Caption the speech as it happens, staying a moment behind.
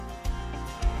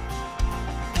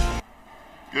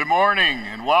Good morning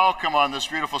and welcome on this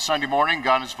beautiful Sunday morning.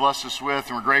 God has blessed us with,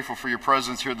 and we're grateful for your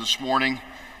presence here this morning.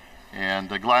 And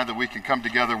glad that we can come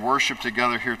together, worship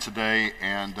together here today,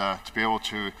 and to be able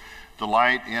to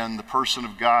delight in the person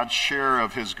of God, share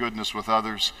of His goodness with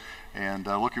others, and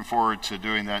looking forward to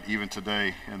doing that even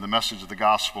today in the message of the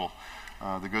gospel,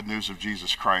 the good news of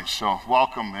Jesus Christ. So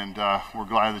welcome, and we're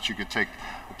glad that you could take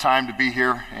the time to be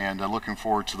here, and looking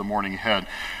forward to the morning ahead.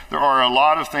 There are a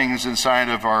lot of things inside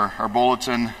of our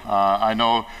bulletin. I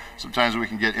know sometimes we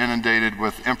can get inundated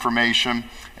with information,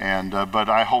 and but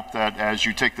I hope that as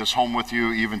you take this home with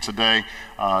you, even today,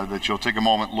 that you'll take a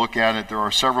moment, look at it. There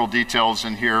are several details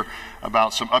in here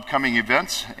about some upcoming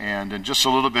events, and in just a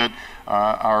little bit,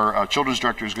 our children's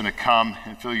director is going to come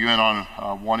and fill you in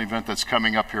on one event that's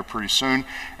coming up here pretty soon,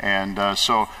 and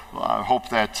so I hope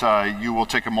that you will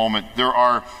take a moment. There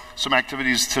are some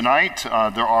activities tonight.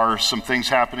 There are some things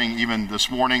happening even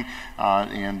this morning,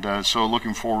 and so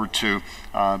looking forward to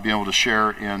being able to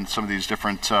share in some of these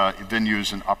different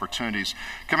venues and opportunities.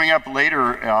 Coming up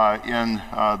later in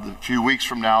a few weeks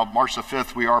from now, March the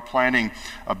 5th, we are planning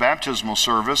a baptismal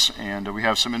service, and we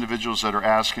have some individuals that are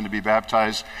asking to be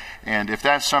baptized. And if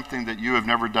that's something that you have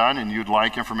never done and you'd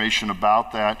like information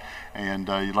about that, and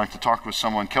you'd like to talk with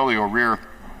someone, Kelly O'Rear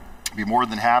would be more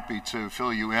than happy to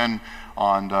fill you in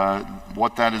on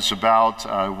what that is about,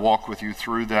 walk with you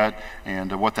through that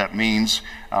and what that means.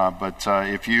 But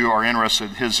if you are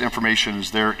interested, his information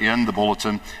is there in the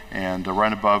bulletin and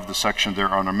right above the section there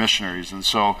on our missionaries. And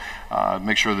so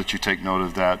make sure that you take note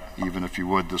of that, even if you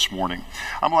would, this morning.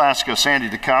 I'm going to ask Sandy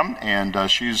to come, and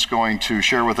she's going to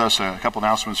share with us a couple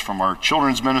announcements from our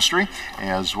children's ministry,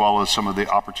 as well as some of the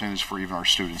opportunities for even our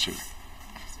students here.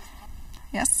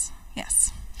 Yes.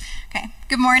 Okay,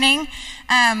 good morning.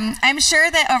 I'm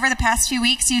sure that over the past few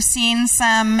weeks you've seen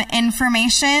some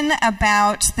information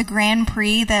about the Grand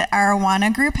Prix that our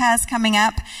Awana group has coming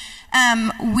up.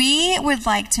 We would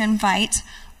like to invite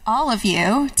all of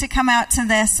you to come out to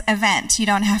this event. You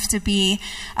don't have to be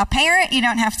a parent, you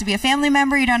don't have to be a family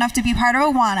member, you don't have to be part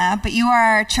of Awana, but you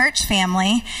are our church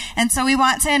family. And so we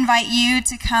want to invite you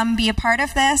to come be a part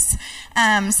of this,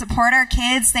 support our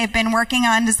kids. They've been working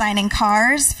on designing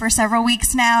cars for several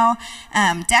weeks now,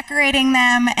 decorating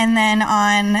them, and then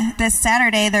on this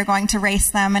Saturday they're going to race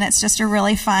them, and it's just a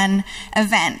really fun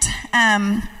event.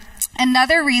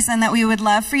 Another reason that we would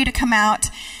love for you to come out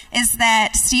is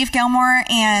that Steve Gilmore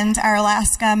and our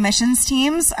Alaska missions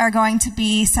teams are going to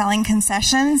be selling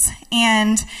concessions,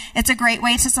 and it's a great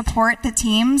way to support the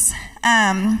teams.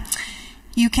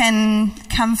 You can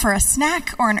come for a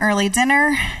snack or an early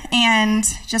dinner and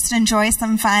just enjoy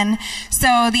some fun.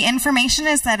 So the information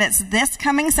is that it's this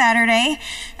coming Saturday.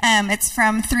 It's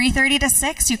from 3:30 to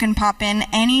 6. You can pop in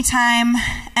anytime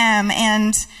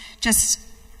and just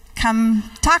come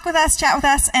talk with us, chat with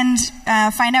us, and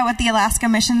find out what the Alaska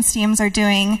missions teams are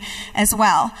doing as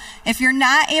well. If you're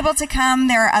not able to come,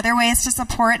 there are other ways to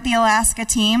support the Alaska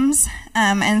teams,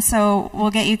 and so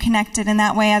we'll get you connected in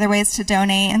that way, other ways to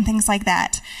donate and things like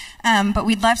that. But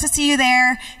we'd love to see you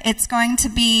there. It's going to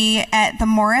be at the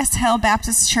Morris Hill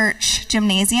Baptist Church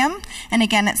Gymnasium, and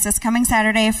again, it's this coming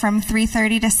Saturday from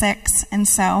 3:30 to 6, and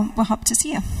so we'll hope to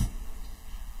see you.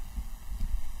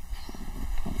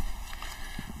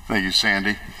 Thank you,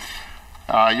 Sandy.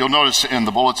 You'll notice in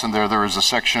the bulletin there is a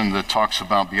section that talks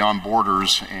about Beyond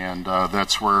Borders, and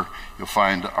that's where you'll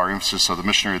find our emphasis of the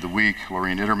Missionary of the Week,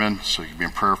 Lorraine Itterman, so you can be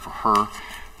in prayer for her.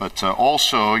 But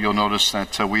also you'll notice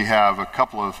that we have a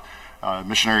couple of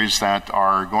missionaries that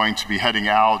are going to be heading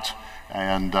out,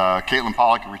 and Caitlin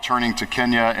Pollock returning to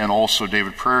Kenya, and also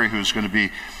David Prairie, who's going to be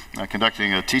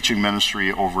conducting a teaching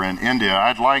ministry over in India.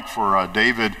 I'd like for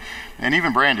David and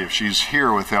even Brandy, if she's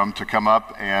here with them, to come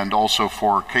up, and also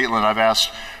for Caitlin, I've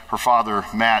asked her father,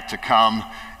 Matt, to come,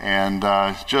 and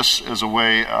just as a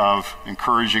way of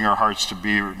encouraging our hearts to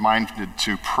be reminded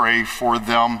to pray for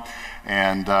them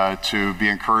and to be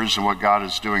encouraged in what God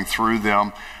is doing through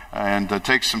them, and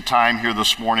take some time here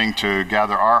this morning to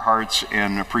gather our hearts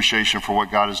in appreciation for what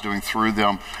God is doing through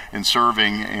them in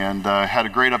serving, and had a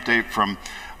great update from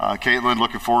Caitlin.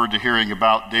 Looking forward to hearing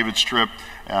about David's trip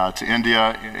to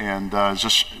India, and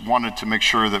just wanted to make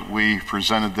sure that we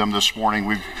presented them this morning.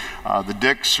 We've the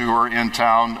Dicks who are in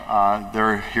town,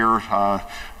 they're here,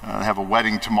 have a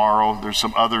wedding tomorrow. There's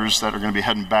some others that are going to be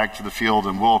heading back to the field,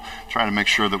 and we'll try to make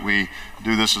sure that we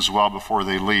do this as well before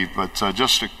they leave. But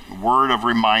just a word of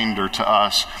reminder to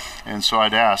us, and so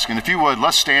I'd ask, and if you would,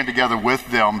 let's stand together with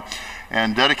them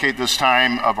and dedicate this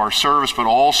time of our service, but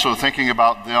also thinking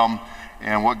about them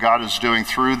and what God is doing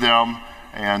through them,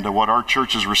 and what our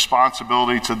church's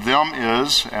responsibility to them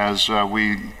is as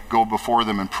we go before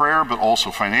them in prayer, but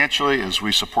also financially as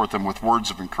we support them with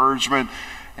words of encouragement,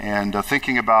 and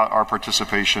thinking about our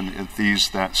participation in these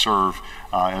that serve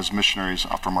as missionaries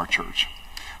from our church.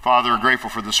 Father, we're grateful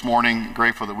for this morning,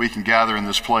 grateful that we can gather in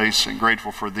this place, and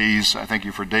grateful for these. I thank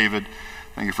you for David.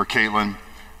 Thank you for Caitlin.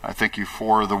 I thank you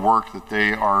for the work that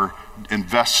they are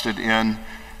invested in.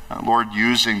 Lord,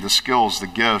 using the skills, the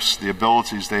gifts, the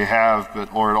abilities they have,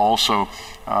 but Lord, also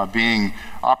being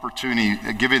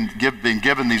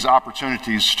given these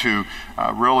opportunities to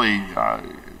really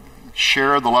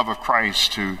share the love of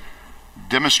Christ, to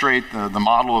demonstrate the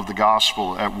model of the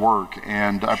gospel at work.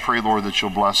 And I pray, Lord, that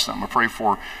you'll bless them. I pray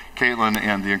for Caitlin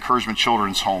and the Encouragement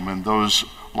Children's Home and those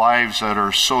lives that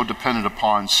are so dependent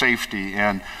upon safety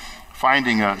and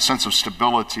finding a sense of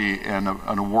stability in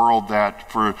a world that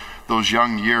for those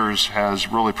young years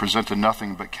has really presented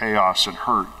nothing but chaos and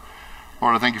hurt.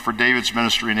 Lord, I thank you for David's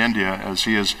ministry in India as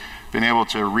he has been able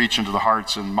to reach into the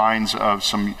hearts and minds of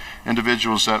some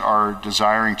individuals that are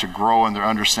desiring to grow in their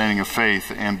understanding of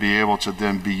faith and be able to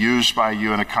then be used by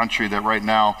you in a country that right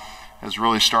now has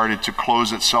really started to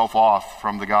close itself off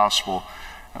from the gospel.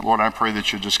 And Lord, I pray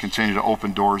that you just continue to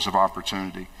open doors of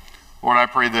opportunity. Lord, I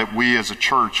pray that we as a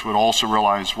church would also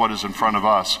realize what is in front of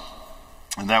us,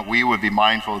 and that we would be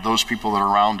mindful of those people that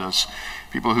are around us,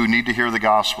 people who need to hear the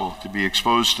gospel, to be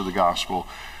exposed to the gospel,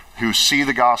 who see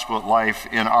the gospel at life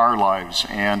in our lives.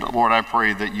 And Lord, I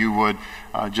pray that you would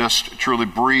just truly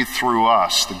breathe through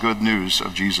us the good news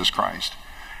of Jesus Christ.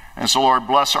 And so, Lord,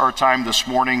 bless our time this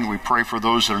morning. We pray for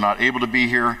those that are not able to be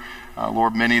here.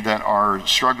 Lord, many that are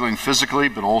struggling physically,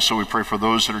 but also we pray for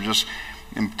those that are just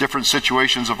in different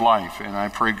situations of life. And I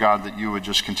pray, God, that you would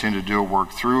just continue to do a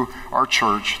work through our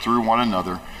church, through one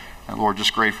another. And Lord,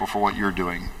 just grateful for what you're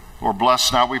doing. Lord,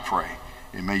 bless now, we pray.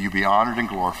 And may you be honored and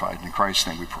glorified. In Christ's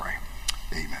name we pray.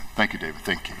 Amen. Thank you, David.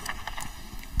 Thank you.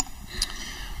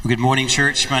 Well, good morning,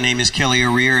 church. My name is Kelly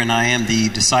O'Rear, and I am the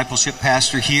discipleship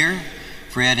pastor here.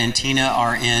 Fred and Tina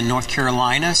are in North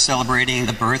Carolina celebrating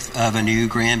the birth of a new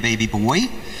grandbaby boy.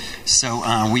 So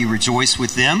we rejoice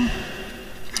with them.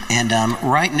 And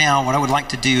right now, what I would like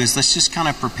to do is let's just kind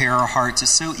of prepare our hearts.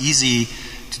 It's so easy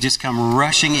to just come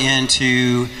rushing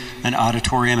into an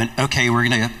auditorium and, okay, we're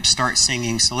going to start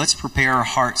singing. So let's prepare our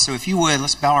hearts. So if you would,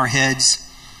 let's bow our heads.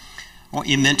 I want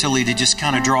you mentally to just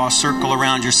kind of draw a circle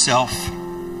around yourself.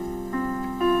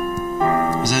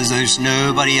 As there's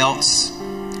nobody else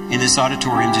in this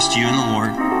auditorium, just you and the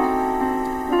Lord.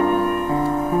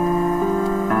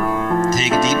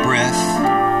 Take a deep breath.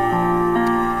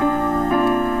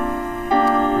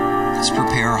 Let's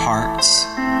prepare our hearts.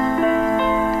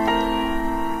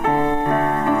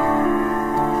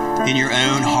 In your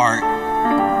own heart,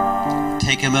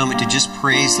 take a moment to just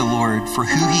praise the Lord for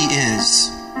who He is.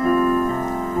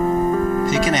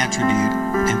 Pick an attribute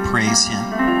and praise Him.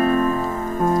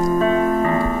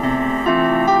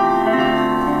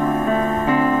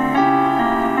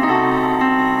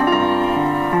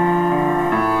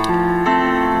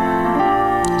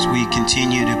 As we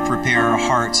continue to prepare our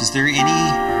hearts, is there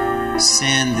any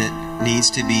sin that needs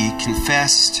to be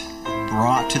confessed,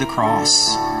 brought to the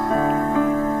cross?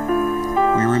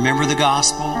 We remember the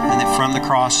gospel, and that from the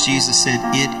cross Jesus said,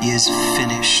 "It is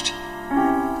finished."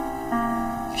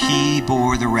 He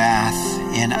bore the wrath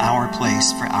in our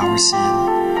place for our sin.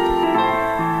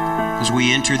 As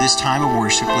we enter this time of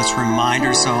worship, let's remind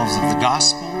ourselves of the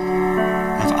gospel,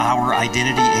 of our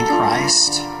identity in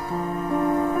Christ.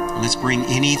 Let's bring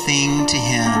anything to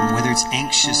Him, whether it's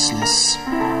anxiousness,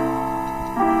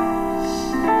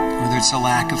 whether it's a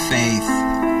lack of faith,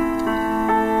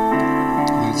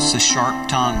 whether it's a sharp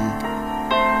tongue.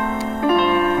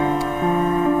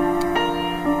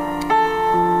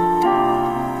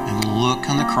 And look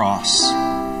on the cross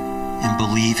and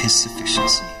believe His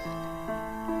sufficiency.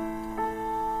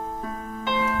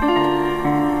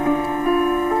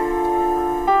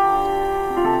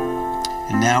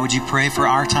 Now would you pray for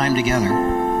our time together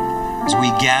as we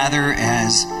gather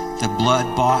as the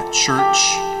blood-bought church,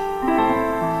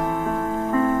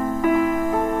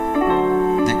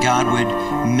 that God would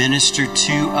minister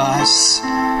to us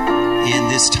in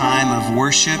this time of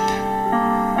worship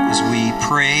as we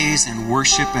praise and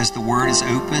worship as the Word is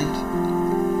opened.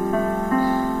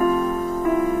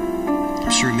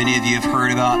 I'm sure many of you have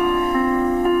heard about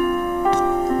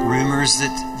rumors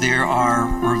that there are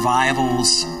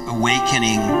revivals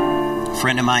awakening. A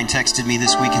friend of mine texted me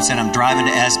this week and said, "I'm driving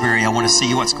to Asbury. I want to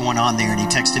see what's going on there." And he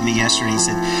texted me yesterday. He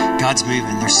said, "God's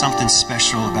moving. There's something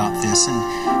special about this."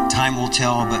 And time will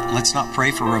tell, but let's not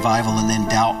pray for revival and then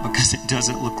doubt because it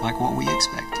doesn't look like what we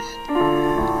expected.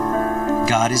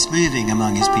 God is moving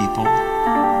among his people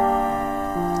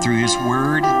through his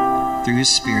word, through his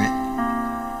spirit,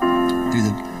 through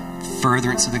the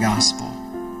furtherance of the gospel.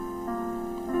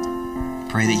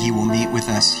 Pray that he will meet with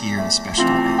us here in a special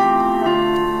way.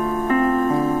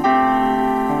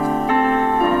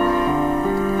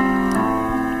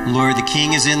 Lord, the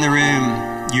King is in the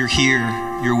room. You're here.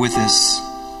 You're with us.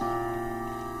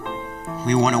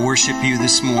 We want to worship you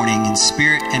this morning in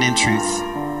spirit and in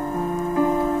truth.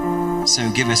 So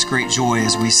give us great joy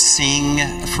as we sing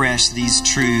afresh these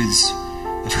truths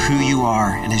of who you are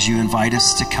and as you invite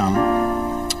us to come.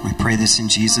 We pray this in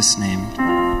Jesus' name.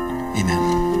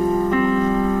 Amen.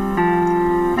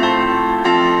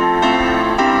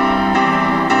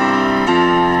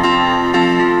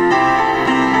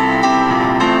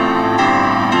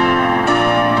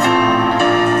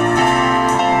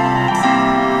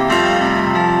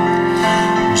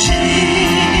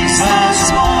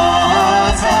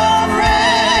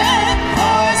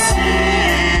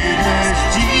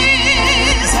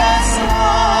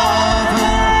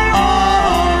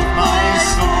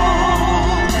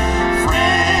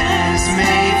 Friend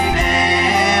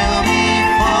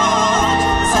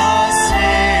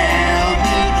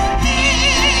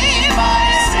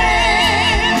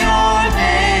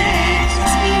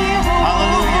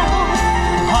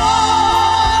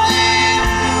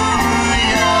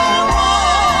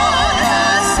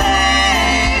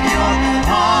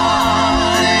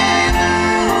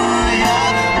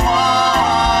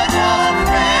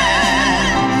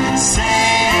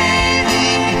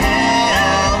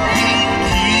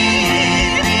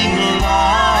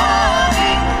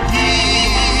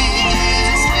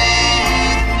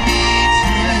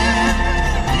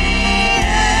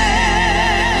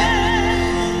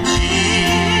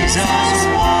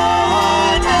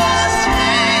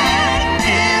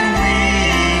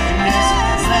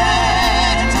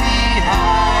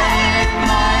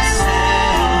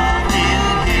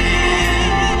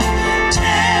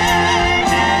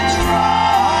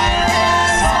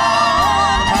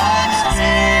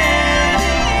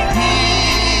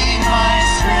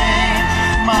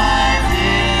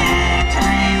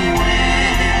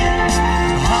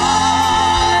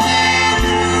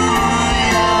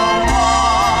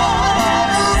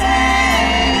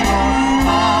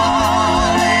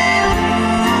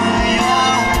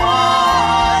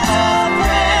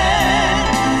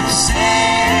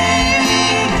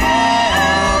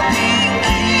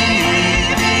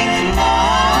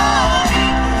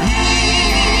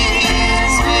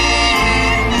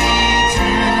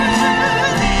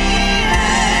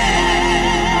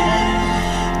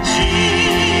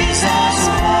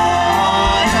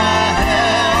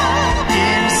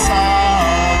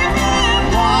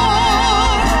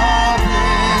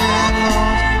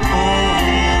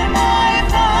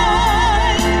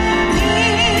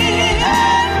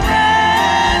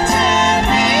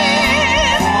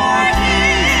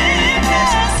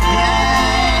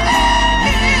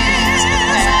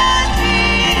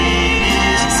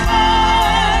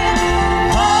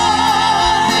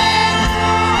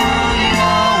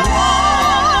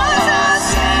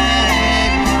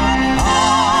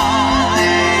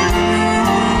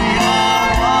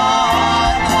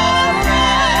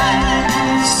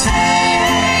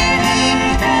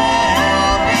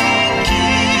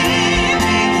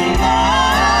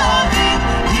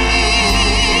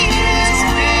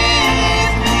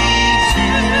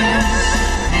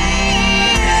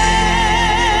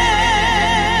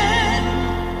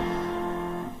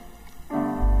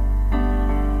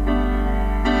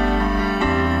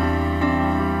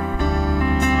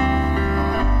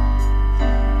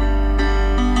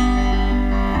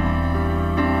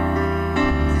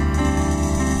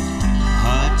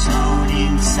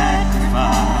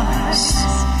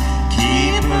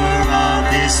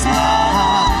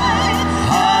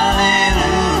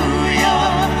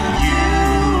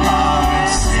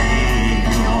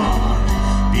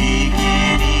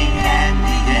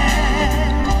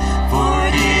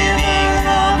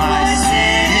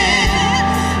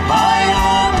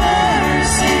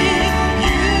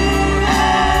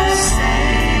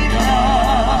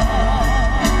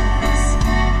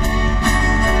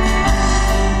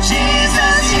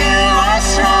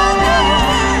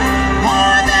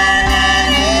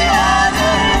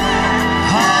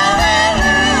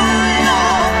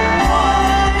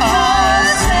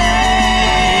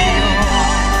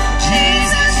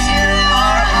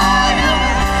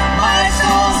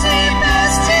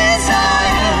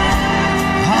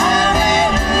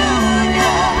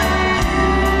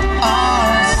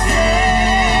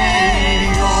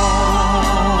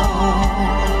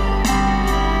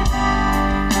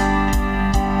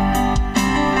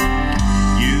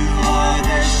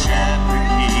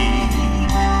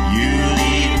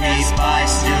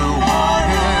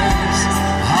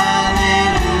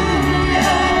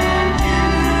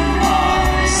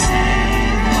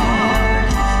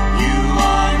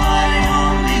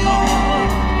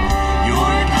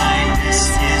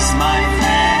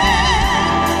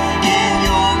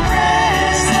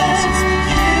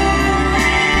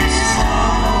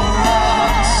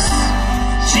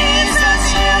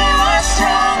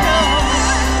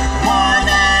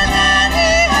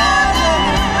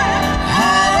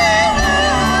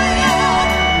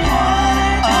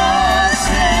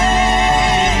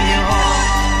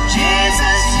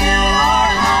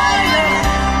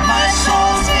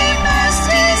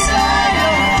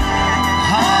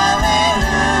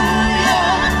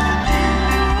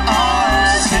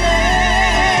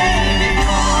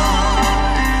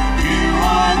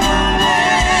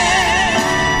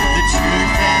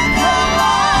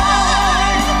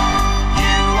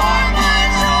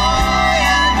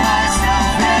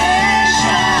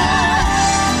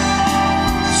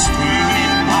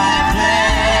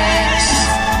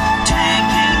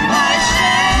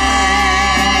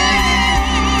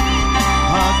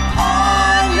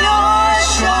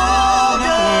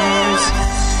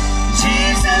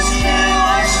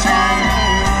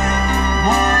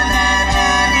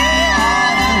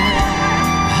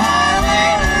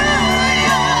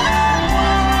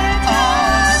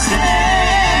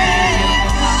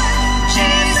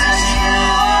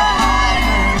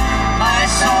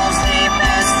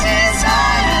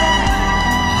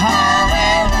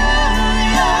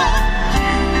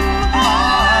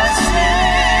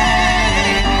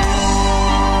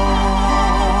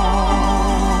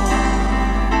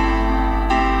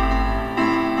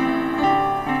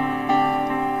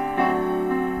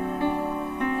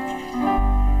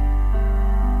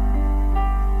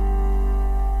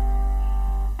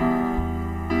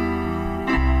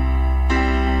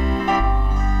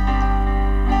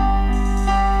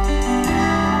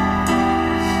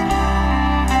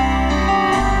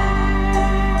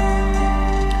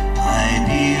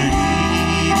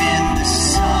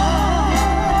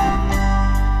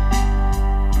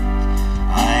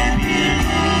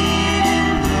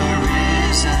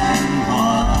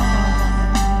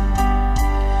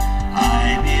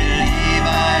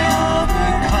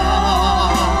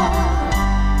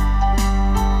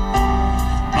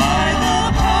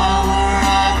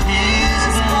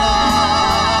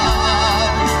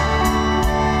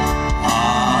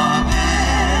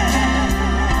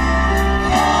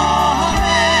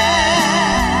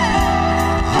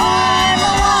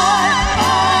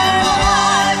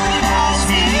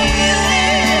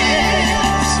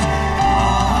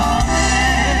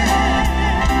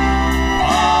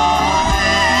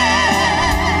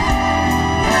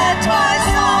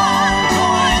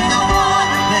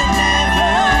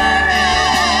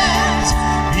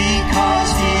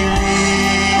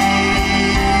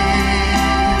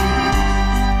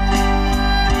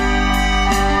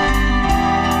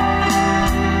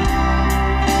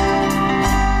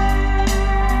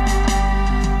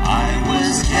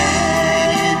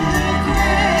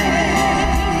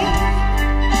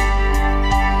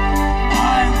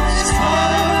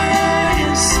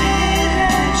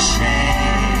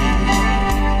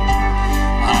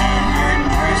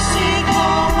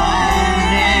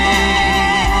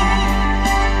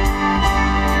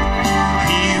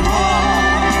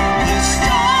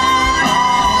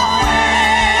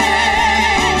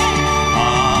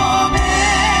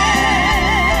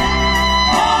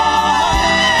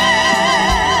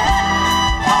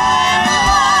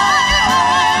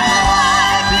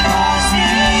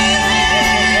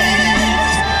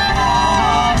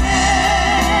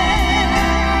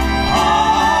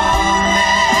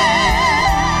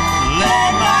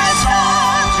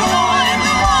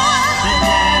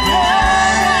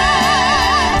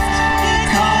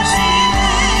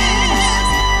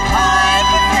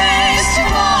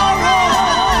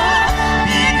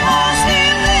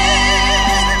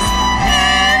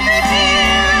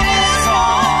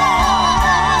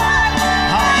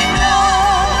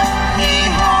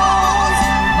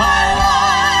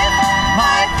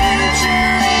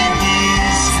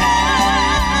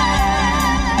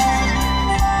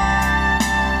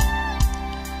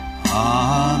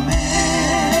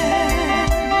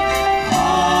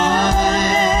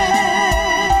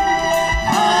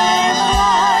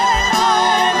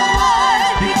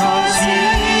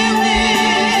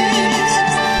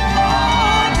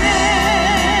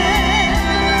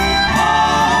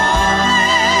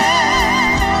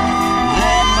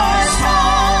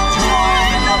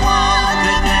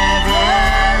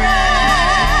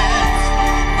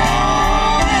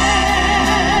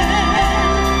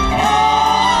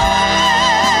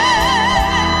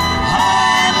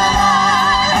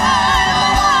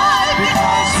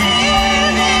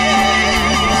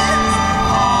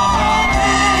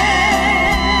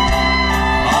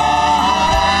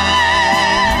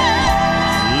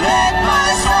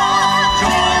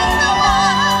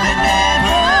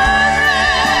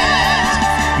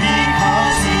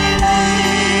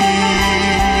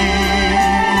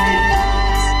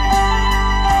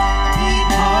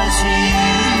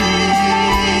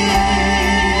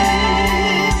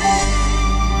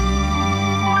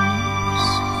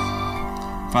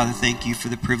Father, thank you for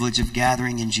the privilege of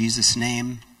gathering in Jesus'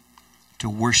 name to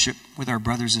worship with our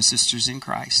brothers and sisters in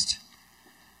Christ.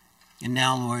 And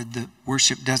now, Lord, the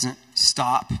worship doesn't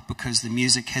stop because the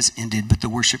music has ended, but the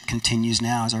worship continues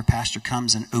now as our pastor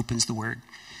comes and opens the word.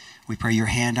 We pray your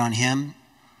hand on him,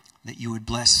 that you would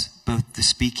bless both the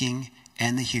speaking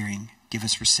and the hearing. Give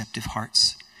us receptive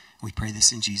hearts. We pray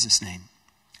this in Jesus' name.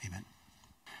 Amen.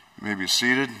 You may be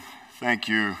seated. Thank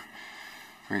you.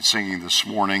 Great singing this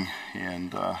morning.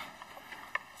 And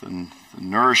the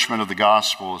nourishment of the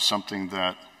gospel is something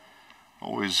that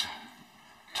always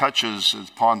touches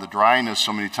upon the dryness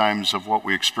so many times of what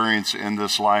we experience in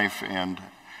this life, and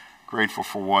grateful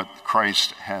for what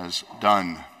Christ has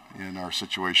done in our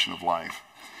situation of life.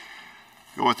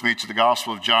 Go with me to the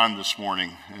Gospel of John this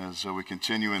morning as we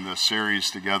continue in this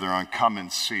series together on Come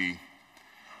and See,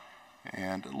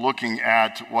 and looking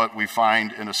at what we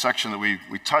find in a section that we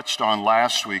touched on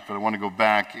last week, but I want to go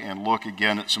back and look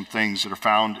again at some things that are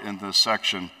found in this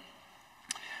section.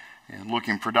 And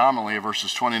looking predominantly at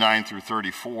verses 29 through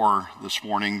 34 this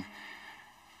morning,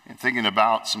 and thinking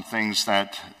about some things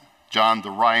that John the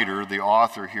writer, the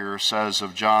author here, says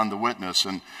of John the witness.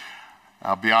 And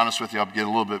I'll be honest with you, I'll get a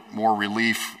little bit more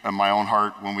relief in my own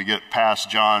heart when we get past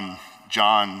John.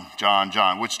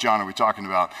 Which John are we talking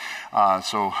about?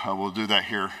 So we'll do that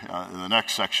here in the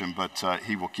next section, but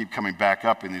he will keep coming back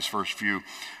up in these first few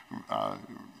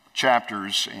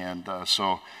chapters, and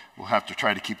so we'll have to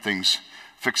try to keep things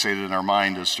fixated in our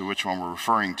mind as to which one we're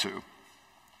referring to.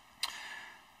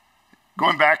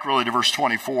 Going back really to verse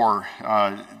 24,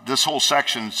 this whole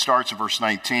section starts in verse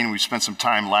 19. We spent some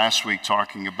time last week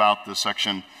talking about this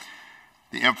section,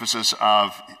 the emphasis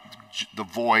of the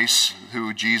voice,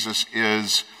 who Jesus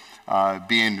is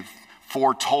being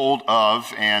foretold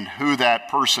of, and who that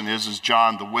person is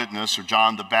John the witness or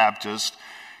John the Baptist.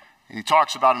 And he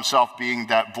talks about himself being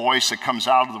that voice that comes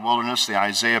out of the wilderness, the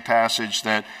Isaiah passage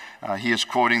that he is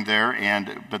quoting there.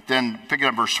 But then picking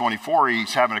up verse 24,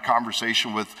 he's having a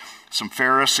conversation with some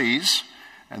Pharisees,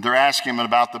 and they're asking him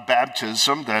about the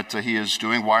baptism that he is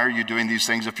doing. Why are you doing these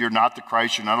things? If you're not the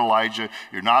Christ, you're not Elijah,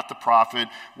 you're not the prophet,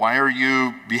 why are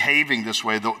you behaving this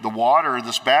way? The water,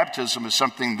 this baptism, is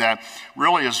something that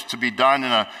really is to be done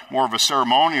in a more of a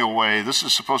ceremonial way. This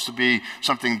is supposed to be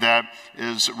something that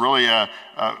is really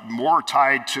more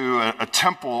tied to a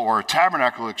temple or a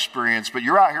tabernacle experience. But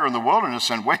you're out here in the wilderness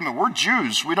and, wait a minute, we're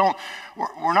Jews. We're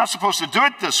not supposed to do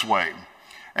it this way.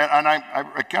 And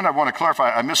I kind of want to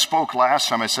clarify, I misspoke last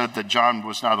time. I said that John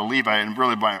was not a Levite, and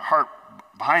really my heart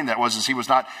behind that was he was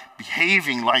not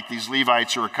behaving like these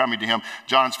Levites who are coming to him.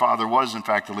 John's father was, in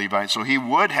fact, a Levite, so he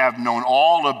would have known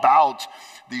all about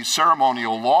these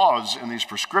ceremonial laws and these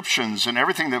prescriptions and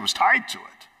everything that was tied to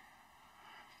it.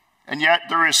 And yet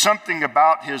there is something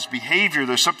about his behavior,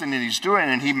 there's something that he's doing,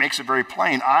 and he makes it very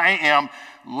plain. I am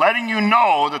letting you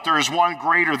know that there is one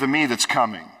greater than me that's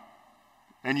coming.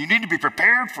 And you need to be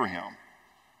prepared for him.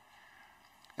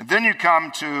 And then you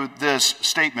come to this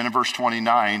statement in verse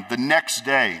 29, the next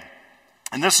day.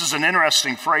 And this is an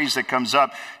interesting phrase that comes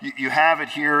up. You have it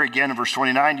here again in verse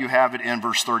 29. You have it in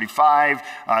verse 35.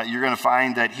 You're going to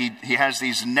find that he has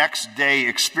these next day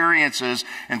experiences.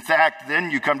 In fact,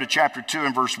 then you come to chapter 2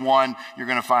 and verse 1. You're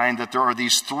going to find that there are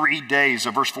these 3 days.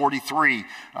 Of verse 43,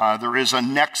 there is a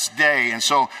next day. And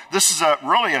so this is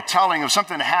really a telling of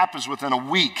something that happens within a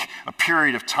week, a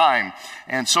period of time.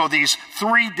 And so these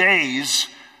 3 days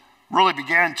really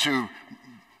began to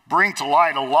bring to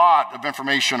light a lot of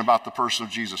information about the person of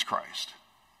Jesus Christ.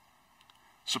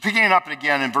 So picking it up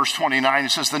again in verse 29, it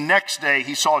says, the next day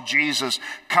he saw Jesus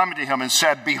coming to him and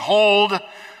said, behold,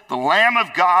 the Lamb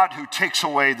of God who takes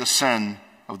away the sin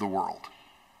of the world.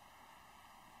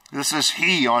 This is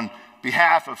he on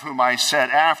behalf of whom I said,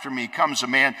 after me comes a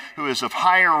man who is of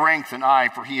higher rank than I,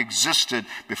 for he existed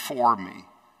before me.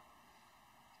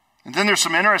 And then there's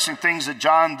some interesting things that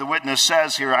John the witness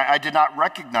says here. I did not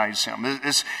recognize him.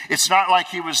 It's not like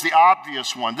he was the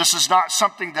obvious one. This is not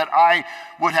something that I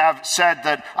would have said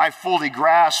that I fully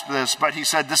grasped this, but he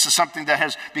said this is something that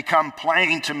has become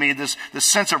plain to me, this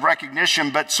sense of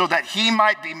recognition. But so that he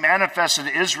might be manifested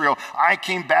to Israel, I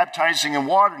came baptizing in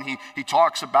water. And he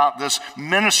talks about this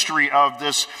ministry of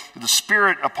the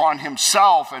Spirit upon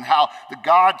himself, and how the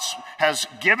God has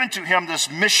given to him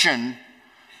this mission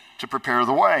to prepare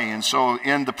the way. And so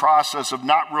in the process of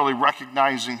not really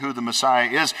recognizing who the Messiah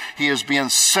is, he is being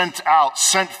sent out,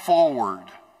 sent forward.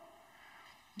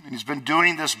 And he's been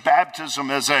doing this baptism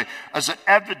as an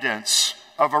evidence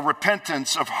of a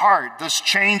repentance of heart, this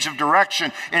change of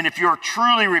direction. And if you're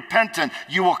truly repentant,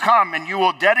 you will come and you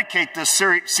will dedicate this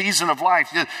season of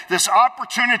life, this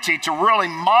opportunity to really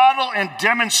model and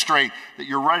demonstrate that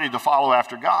you're ready to follow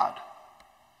after God.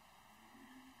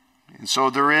 And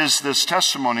so there is this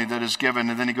testimony that is given,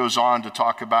 and then he goes on to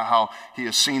talk about how he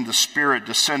has seen the Spirit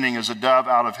descending as a dove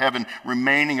out of heaven,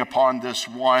 remaining upon this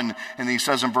one. And he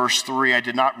says in verse 3, I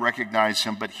did not recognize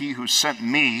him, but he who sent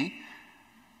me,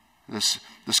 this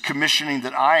commissioning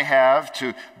that I have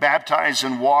to baptize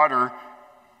in water,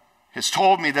 has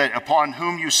told me that upon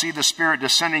whom you see the Spirit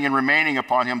descending and remaining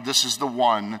upon him, this is the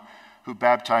one who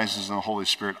baptizes in the Holy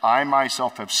Spirit. I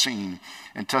myself have seen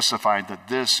and testified that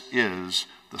this is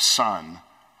the Son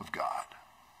of God.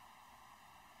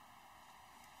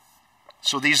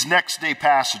 So these next day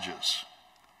passages,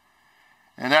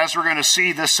 and as we're going to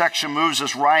see, this section moves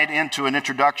us right into an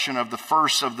introduction of the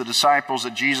first of the disciples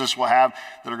that Jesus will have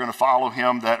that are going to follow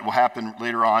him. That will happen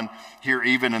later on here,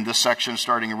 even in this section,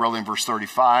 starting really in verse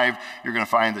 35. You're going to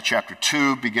find that chapter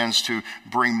 2 begins to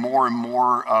bring more and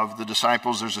more of the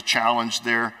disciples. There's a challenge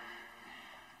there.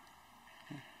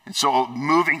 And so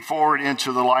moving forward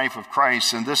into the life of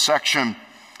Christ, and this section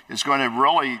is going to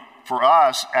really, for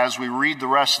us, as we read the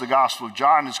rest of the Gospel of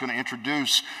John, is going to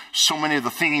introduce so many of the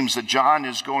themes that John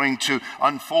is going to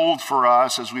unfold for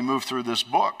us as we move through this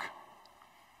book.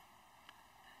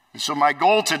 And so my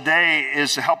goal today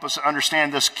is to help us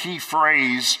understand this key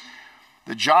phrase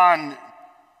that John,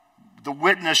 the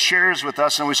witness, shares with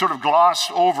us, and we sort of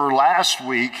glossed over last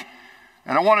week.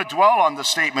 And I want to dwell on the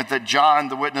statement that John,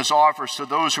 the witness, offers to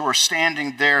those who are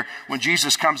standing there when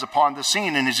Jesus comes upon the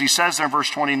scene. And as he says there in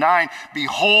verse 29,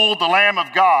 behold the Lamb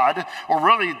of God, or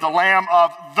really the Lamb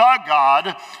of the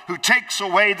God, who takes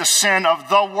away the sin of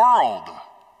the world.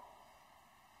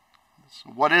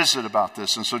 So what is it about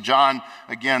this? And so John,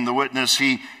 again, the witness,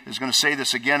 he is going to say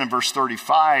this again in verse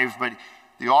 35, but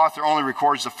the author only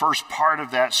records the first part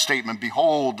of that statement,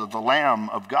 behold the Lamb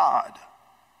of God.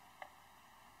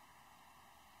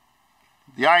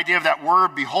 The idea of that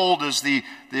word, behold, is the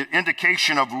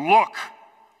indication of look.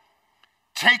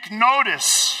 Take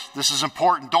notice. This is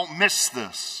important. Don't miss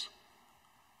this.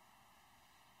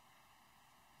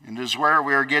 And it is where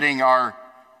we are getting our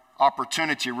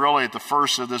opportunity, really, at the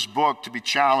first of this book, to be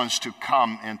challenged to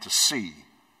come and to see.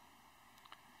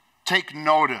 Take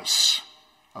notice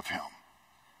of him.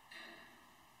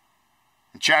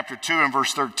 In chapter 2 and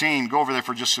verse 13, go over there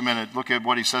for just a minute. Look at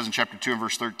what he says in chapter 2 and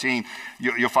verse 13.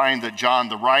 You'll find that John,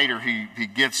 the writer, he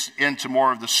gets into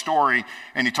more of the story,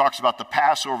 and he talks about the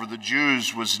Passover. The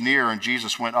Jews was near, and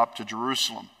Jesus went up to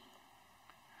Jerusalem.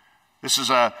 This is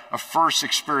a first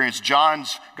experience.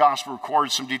 John's gospel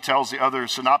records some details the other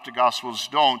synoptic gospels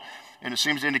don't. And it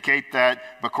seems to indicate that,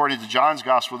 according to John's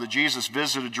gospel, that Jesus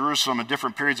visited Jerusalem at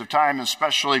different periods of time,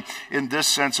 especially in this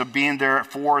sense of being there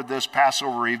for this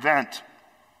Passover event.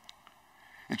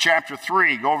 In chapter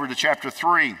 3, go over to chapter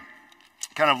 3,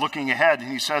 kind of looking ahead, and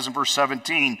he says in verse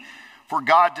 17, for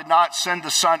God did not send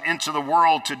the Son into the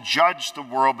world to judge the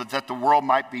world, but that the world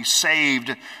might be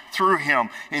saved through him.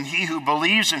 And he who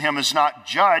believes in him is not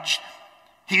judged.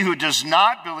 He who does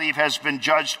not believe has been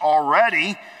judged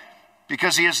already,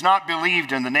 because he has not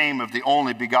believed in the name of the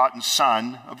only begotten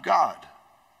Son of God.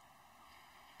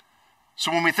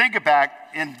 So when we think back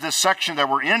in this section that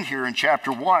we're in here in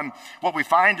chapter 1, what we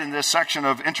find in this section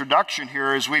of introduction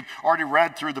here is we've already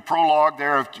read through the prologue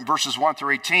there of verses 1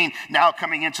 through 18. Now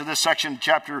coming into this section,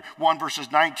 chapter 1, verses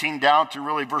 19 down to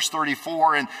really verse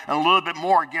 34 and a little bit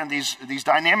more. Again, these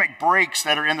dynamic breaks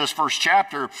that are in this first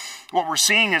chapter. What we're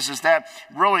seeing is that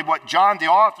really what John, the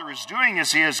author, is doing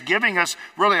is he is giving us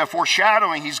really a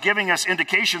foreshadowing. He's giving us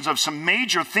indications of some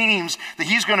major themes that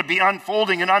he's going to be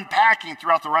unfolding and unpacking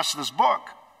throughout the rest of this book.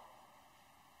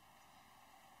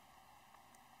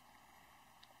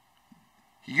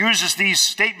 He uses these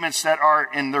statements that are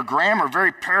in their grammar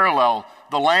very parallel.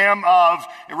 The Lamb of,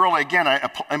 really again,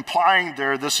 implying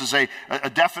there this is a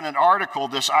definite article,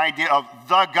 this idea of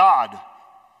the God.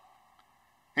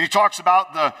 And he talks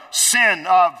about the sin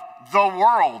of the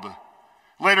world.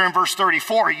 Later in verse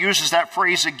 34, he uses that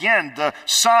phrase again, the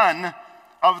Son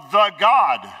of the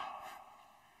God.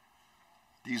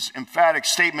 These emphatic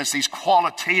statements, these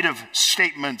qualitative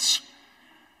statements,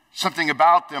 something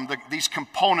about them, these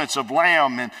components of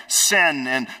lamb and sin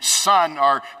and son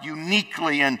are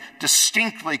uniquely and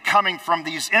distinctly coming from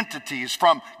these entities,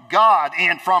 from God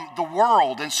and from the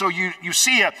world. And so you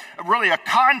see really a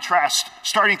contrast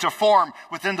starting to form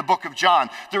within the book of John.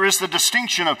 There is the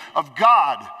distinction of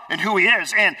God and who he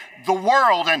is, and the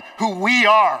world and who we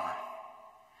are.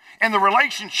 And the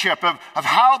relationship of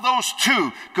how those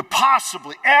two could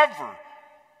possibly ever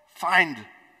find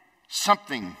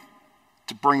something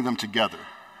to bring them together.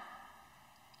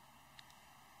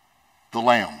 The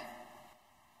Lamb.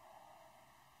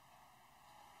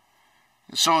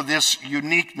 And so this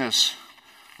uniqueness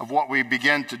of what we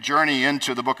begin to journey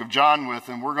into the book of John with,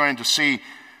 and we're going to see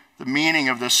the meaning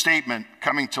of this statement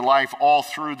coming to life all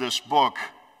through this book.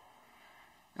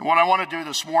 And what I want to do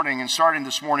this morning, and starting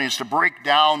this morning, is to break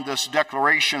down this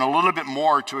declaration a little bit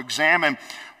more, to examine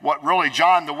what really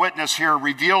John the witness here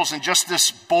reveals in just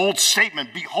this bold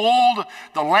statement. Behold,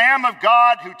 the Lamb of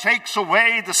God who takes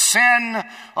away the sin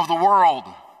of the world.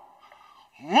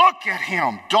 Look at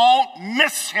him. Don't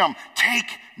miss him.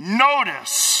 Take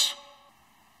notice.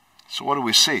 So what do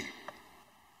we see?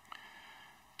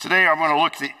 Today I'm going to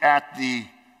look at the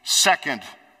second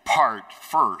part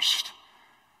first,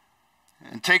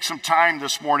 and take some time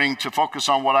this morning to focus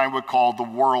on what I would call the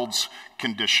world's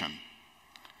condition.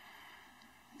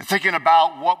 And thinking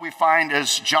about what we find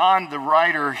as John the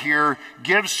writer here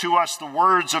gives to us the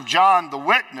words of John the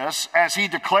witness as he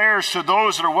declares to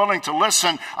those that are willing to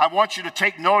listen, I want you to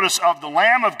take notice of the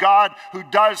Lamb of God who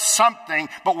does something,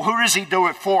 but who does he do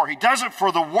it for? He does it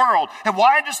for the world. And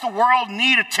why does the world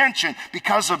need attention?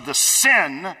 Because of the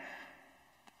sin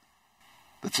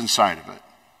that's inside of it.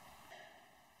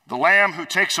 The Lamb who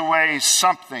takes away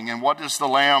something. And what does the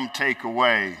Lamb take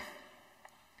away?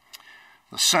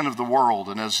 The sin of the world,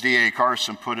 and as D.A.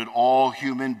 Carson put it, all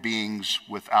human beings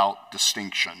without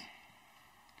distinction.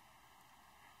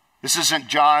 This isn't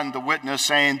John the witness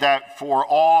saying that for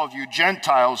all of you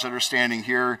Gentiles that are standing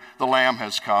here, the Lamb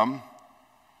has come.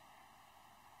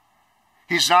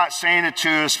 He's not saying it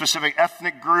to a specific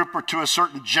ethnic group or to a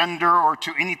certain gender or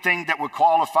to anything that would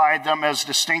qualify them as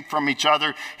distinct from each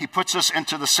other. He puts us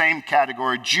into the same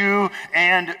category, Jew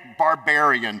and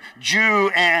barbarian,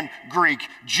 Jew and Greek,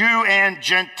 Jew and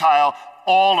Gentile,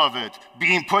 all of it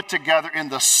being put together in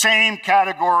the same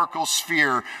categorical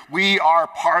sphere. We are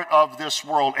part of this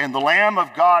world, and the Lamb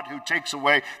of God who takes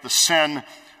away the sin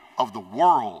of the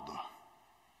world.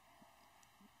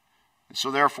 And so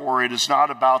therefore, it is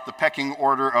not about the pecking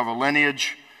order of a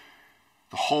lineage.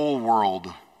 The whole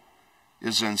world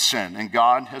is in sin, and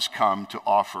God has come to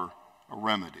offer a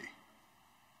remedy.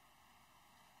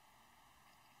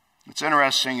 What's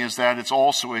interesting is that it's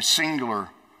also a singular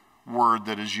word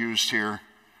that is used here.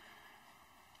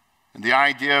 And the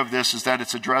idea of this is that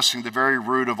it's addressing the very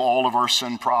root of all of our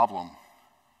sin problem.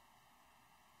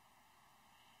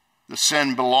 The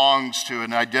sin belongs to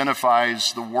and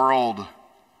identifies the world.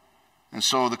 And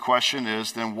so the question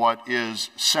is, then what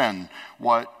is sin?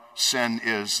 What sin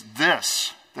is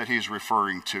this that he's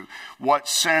referring to? What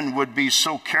sin would be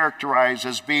so characterized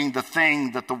as being the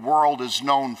thing that the world is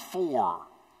known for?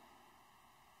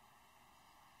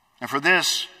 And for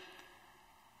this,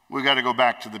 we've got to go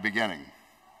back to the beginning.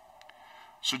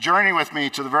 So journey with me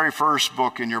to the very first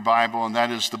book in your Bible, and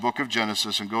that is the book of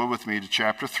Genesis, and go with me to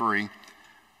chapter 3,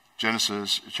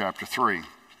 Genesis chapter 3.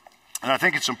 And I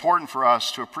think it's important for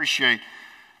us to appreciate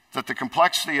that the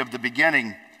complexity of the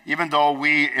beginning, even though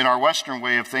we, in our Western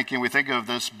way of thinking, we think of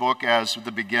this book as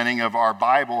the beginning of our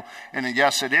Bible, and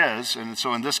yes, it is. And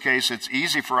so in this case, it's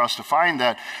easy for us to find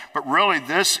that. But really,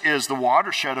 this is the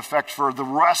watershed effect for the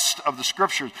rest of the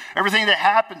Scriptures. Everything that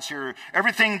happens here,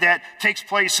 everything that takes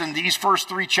place in these first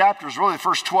 3 chapters, really the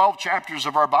first 12 chapters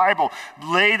of our Bible,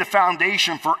 lay the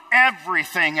foundation for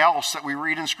everything else that we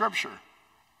read in Scripture.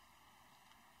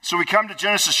 So we come to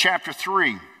Genesis chapter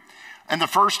 3, and the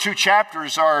first 2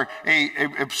 chapters are a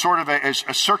sort of a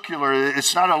circular,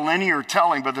 it's not a linear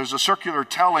telling, but there's a circular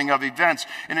telling of events,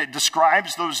 and it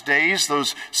describes those days,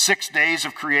 those 6 days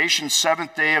of creation,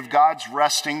 7th day of God's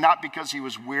resting, not because he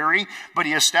was weary, but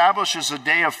he establishes a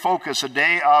day of focus, a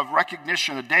day of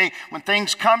recognition, a day when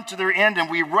things come to their end and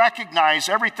we recognize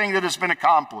everything that has been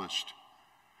accomplished.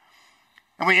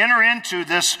 And we enter into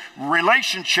this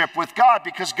relationship with God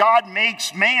because God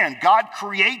makes man. God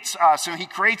creates us, and he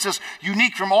creates us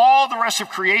unique from all the rest of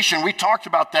creation. We talked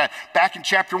about that back in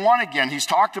chapter 1 again. He's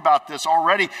talked about this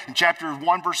already in chapter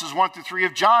 1, verses 1 through 3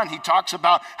 of John. He talks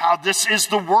about how this is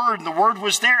the Word, and the Word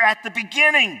was there at the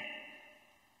beginning.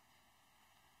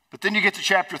 But then you get to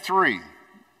chapter 3,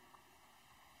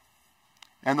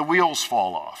 and the wheels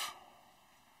fall off.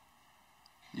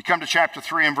 You come to chapter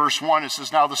 3 and verse 1, it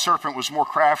says, Now the serpent was more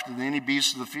crafty than any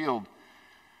beast of the field,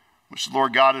 which the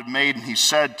Lord God had made. And he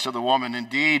said to the woman,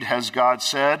 Indeed, has God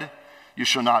said, You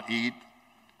shall not eat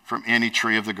from any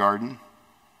tree of the garden?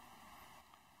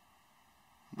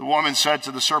 The woman said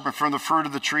to the serpent, From the fruit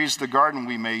of the trees of the garden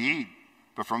we may eat,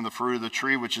 but from the fruit of the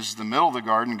tree which is in the middle of the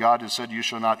garden, God has said, You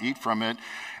shall not eat from it.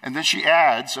 And then she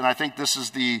adds, and I think this is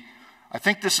the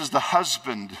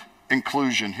husband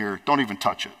inclusion here. Don't even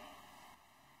touch it.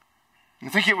 I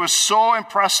think it was so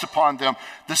impressed upon them.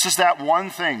 This is that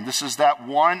one thing. This is that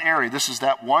one area. This is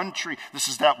that one tree. This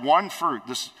is that one fruit.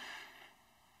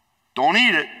 Don't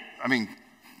eat it. I mean,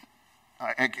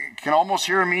 I can almost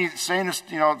hear me saying this,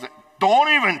 don't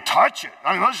even touch it.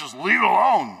 I mean, let's just leave it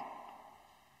alone.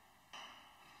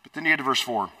 But then you get to verse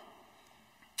 4.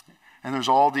 And there's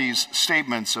all these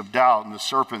statements of doubt. And the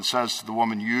serpent says to the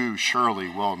woman, you surely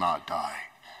will not die.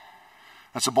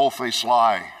 That's a bold-faced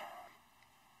lie.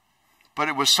 But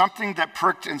it was something that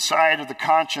pricked inside of the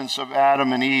conscience of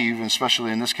Adam and Eve, and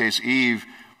especially in this case, Eve,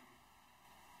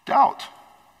 doubt.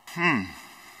 Can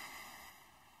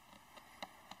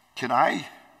I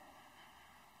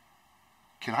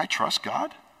trust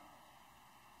God?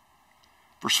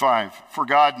 Verse 5, for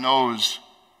God knows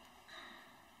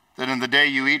that in the day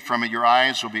you eat from it, your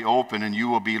eyes will be open and you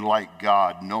will be like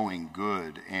God, knowing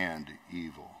good and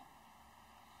evil.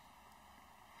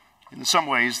 In some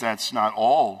ways, that's not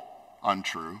all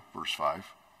untrue, verse 5.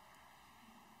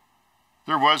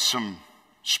 There was some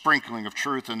sprinkling of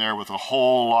truth in there with a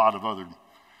whole lot of other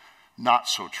not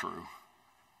so true.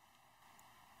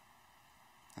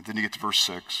 And then you get to verse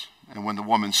 6. And when the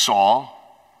woman saw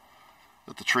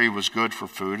that the tree was good for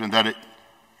food, and that it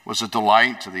was a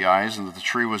delight to the eyes, and that the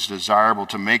tree was desirable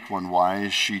to make one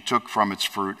wise, she took from its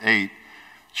fruit, ate.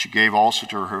 She gave also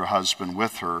to her husband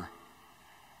with her.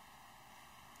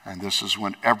 And this is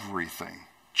when everything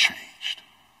changed.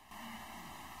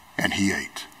 And he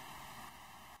ate.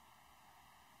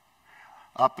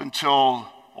 Up until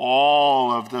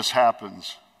all of this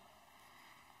happens,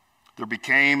 there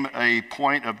became a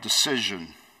point of decision.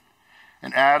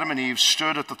 And Adam and Eve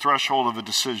stood at the threshold of a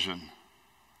decision.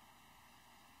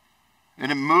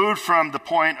 And it moved from the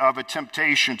point of a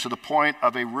temptation to the point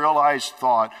of a realized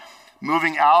thought,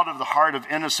 moving out of the heart of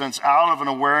innocence, out of an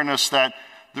awareness that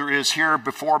there is here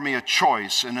before me a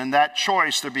choice. And in that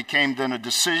choice, there became then a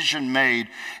decision made.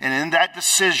 And in that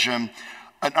decision,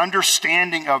 an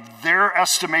understanding of their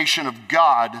estimation of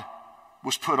God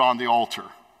was put on the altar.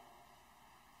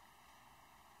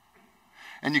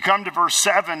 And you come to verse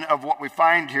 7 of what we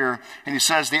find here, and he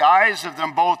says, the eyes of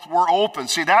them both were open.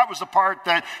 See, that was the part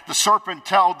that the serpent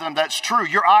told them that's true.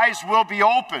 Your eyes will be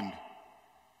opened.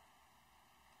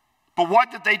 But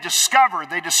what did they discover?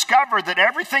 They discovered that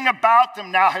everything about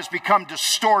them now has become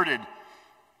distorted.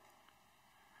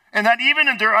 And that even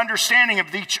in their understanding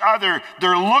of each other,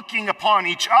 their looking upon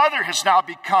each other has now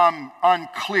become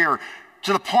unclear,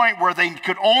 to the point where they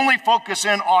could only focus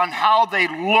in on how they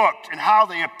looked and how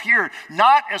they appeared,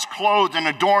 not as clothed and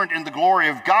adorned in the glory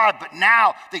of God, but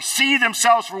now they see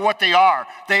themselves for what they are.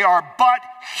 They are but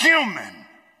human.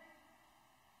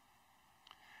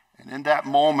 And in that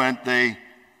moment, they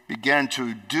began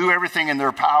to do everything in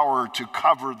their power to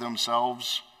cover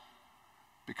themselves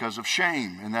because of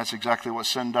shame. And that's exactly what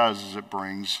sin does, is it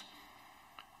brings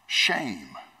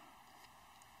shame.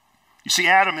 You see,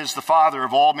 Adam is the father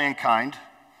of all mankind,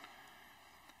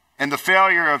 and the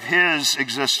failure of his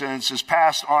existence is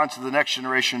passed on to the next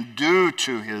generation due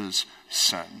to his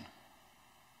sin.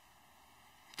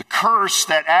 The curse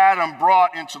that Adam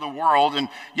brought into the world, and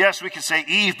yes, we can say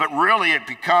Eve, but really it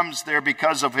becomes there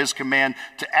because of his command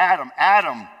to Adam.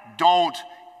 Adam, don't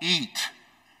eat.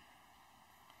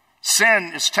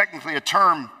 Sin is technically a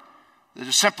term that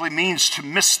just simply means to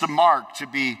miss the mark, to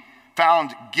be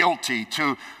found guilty,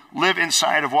 to live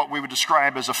inside of what we would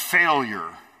describe as a failure.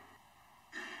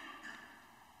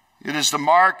 It is the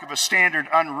mark of a standard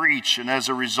unreached, and as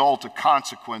a result, a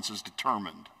consequence is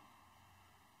determined.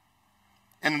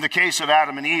 And in the case of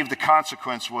Adam and Eve, the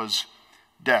consequence was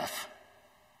death.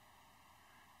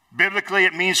 Biblically,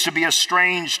 it means to be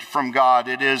estranged from God.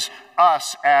 It is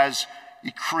us as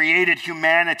created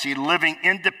humanity living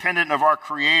independent of our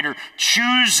Creator,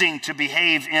 choosing to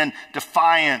behave in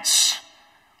defiance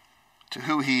to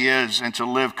who he is and to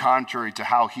live contrary to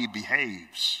how he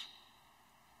behaves.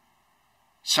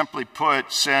 Simply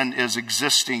put, sin is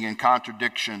existing in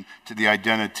contradiction to the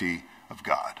identity of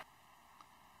God.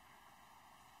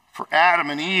 For Adam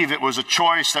and Eve, it was a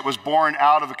choice that was born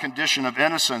out of a condition of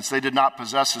innocence. They did not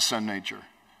possess a sin nature.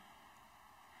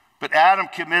 But Adam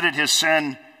committed his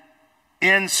sin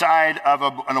inside of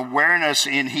an awareness,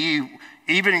 and he,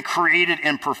 even created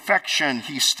in perfection,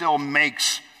 he still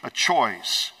makes a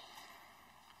choice.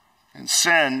 And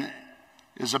sin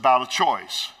is about a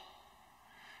choice.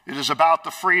 It is about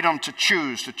the freedom to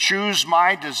choose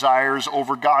my desires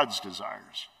over God's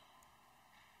desires.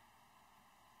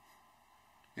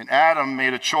 And Adam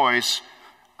made a choice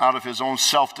out of his own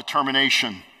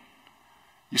self-determination.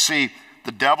 You see,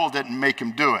 the devil didn't make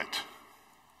him do it.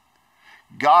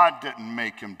 God didn't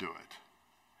make him do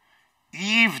it.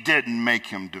 Eve didn't make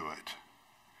him do it.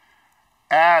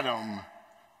 Adam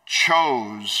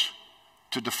chose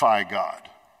to defy God.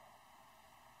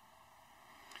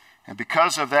 And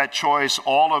because of that choice,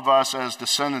 all of us as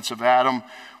descendants of Adam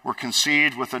were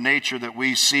conceived with a nature that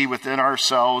we see within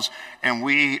ourselves, and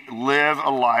we live a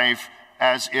life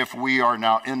as if we are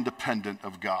now independent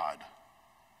of God.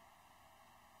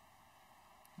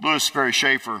 Louis Sperry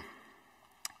Schaefer,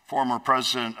 former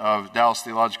president of Dallas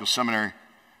Theological Seminary,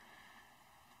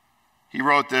 he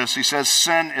wrote this. He says,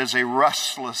 "Sin is a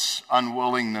restless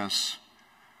unwillingness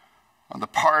on the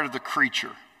part of the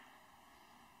creature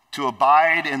to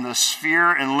abide in the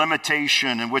sphere and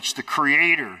limitation in which the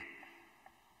Creator,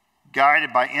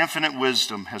 guided by infinite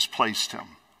wisdom, has placed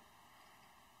him."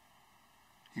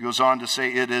 He goes on to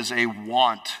say, "It is a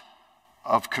want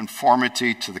of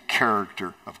conformity to the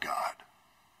character of God."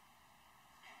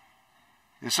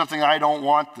 It's something I don't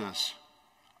want this.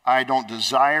 I don't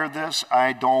desire this.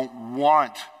 I don't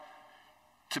want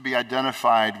to be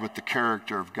identified with the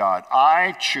character of God.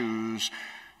 I choose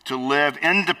to live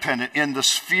independent in the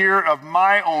sphere of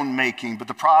my own making. But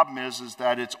the problem is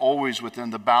that it's always within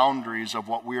the boundaries of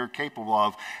what we are capable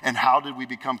of. And how did we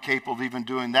become capable of even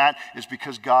doing that? Is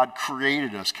because God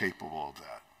created us capable of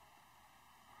that.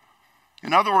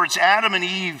 In other words, Adam and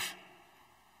Eve,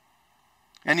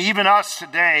 and even us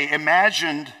today,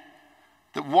 imagined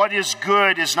that what is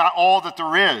good is not all that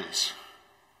there is.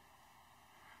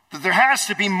 That there has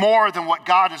to be more than what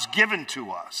God has given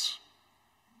to us.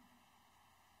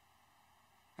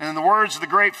 And in the words of the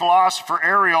great philosopher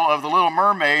Ariel of The Little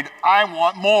Mermaid, I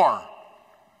want more.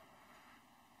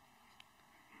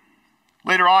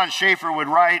 Later on, Schaeffer would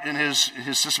write in his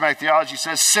systematic theology, he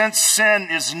says, since sin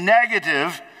is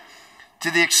negative to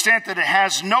the extent that it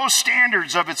has no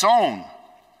standards of its own,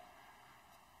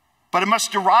 but it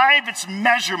must derive its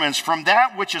measurements from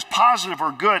that which is positive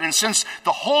or good. And since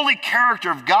the holy character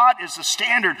of God is the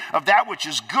standard of that which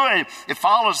is good, it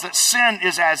follows that sin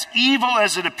is as evil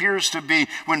as it appears to be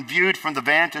when viewed from the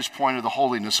vantage point of the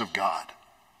holiness of God.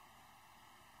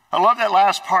 I love that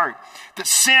last part, that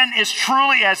sin is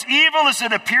truly as evil as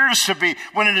it appears to be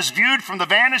when it is viewed from the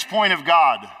vantage point of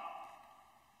God.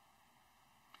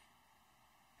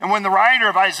 And when the writer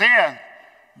of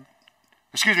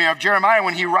Jeremiah,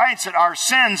 when he writes that our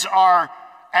sins are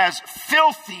as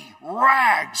filthy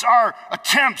rags, our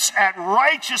attempts at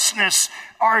righteousness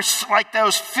are like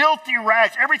those filthy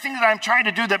rags. Everything that I'm trying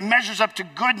to do that measures up to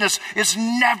goodness is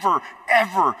never,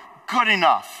 ever good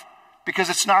enough because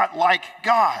it's not like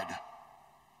God.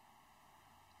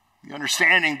 The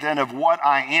understanding then of what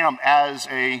I am as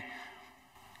a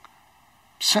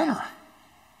sinner.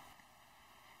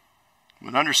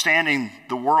 When understanding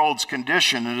the world's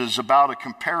condition, it is about a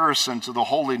comparison to the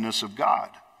holiness of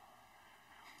God.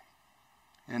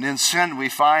 And in sin, we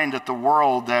find that the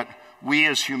world, that we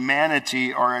as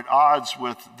humanity are at odds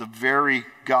with the very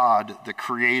God that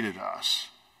created us.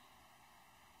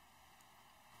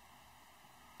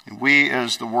 And we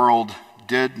as the world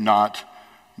did not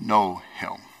know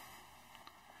him.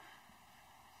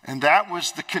 And that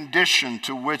was the condition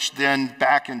to which then,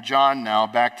 back to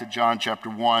John chapter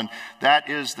 1, that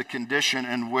is the condition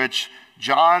in which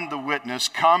John the witness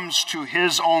comes to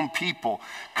his own people,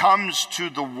 comes to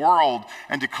the world,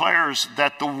 and declares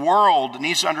that the world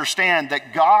needs to understand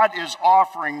that God is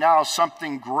offering now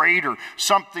something greater,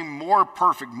 something more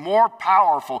perfect, more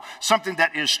powerful, something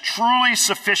that is truly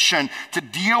sufficient to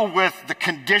deal with the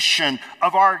condition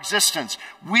of our existence.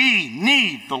 We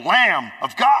need the Lamb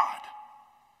of God.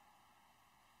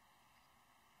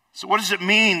 So what does it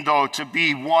mean, though, to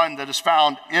be one that is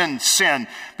found in sin?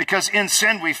 Because in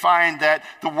sin we find that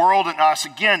the world and us,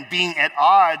 again, being at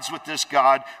odds with this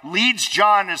God, leads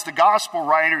John as the gospel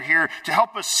writer here to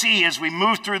help us see as we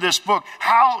move through this book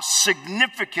how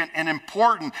significant and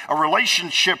important a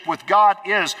relationship with God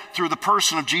is through the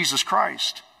person of Jesus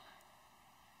Christ.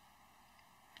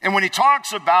 And when he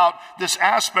talks about this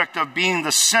aspect of being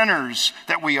the sinners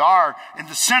that we are and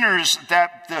the sinners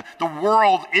that the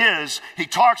world is, he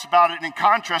talks about it in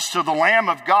contrast to the Lamb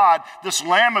of God, this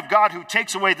Lamb of God who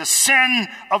takes away the sin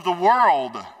of the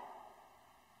world.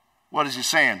 What is he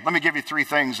saying? Let me give you three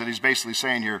things that he's basically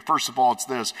saying here. First of all, it's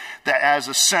this, that as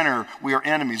a sinner, we are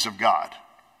enemies of God.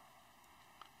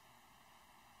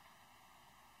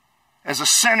 As a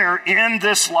sinner in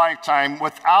this lifetime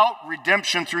without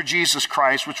redemption through Jesus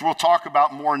Christ, which we'll talk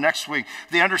about more next week,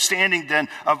 the understanding then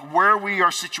of where we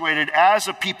are situated as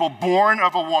a people born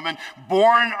of a woman,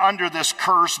 born under this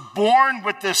curse, born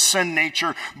with this sin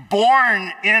nature,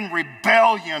 born in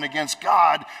rebellion against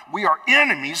God, we are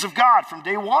enemies of God from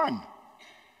day one.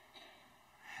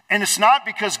 And it's not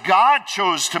because God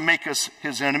chose to make us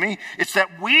his enemy. It's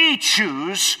that we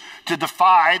choose to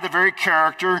defy the very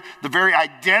character, the very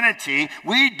identity.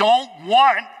 We don't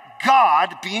want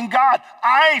God being God.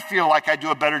 I feel like I do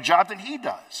a better job than he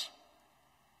does.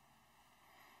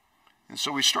 And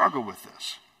so we struggle with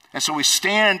this. And so we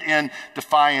stand in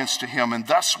defiance to him, and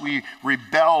thus we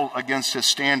rebel against his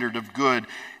standard of good,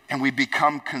 and we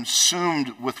become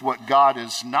consumed with what God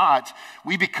is not.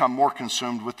 We become more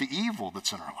consumed with the evil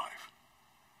that's in our life.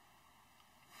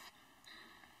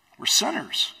 We're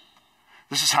sinners.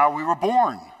 This is how we were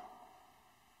born.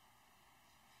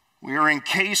 We are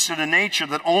encased in a nature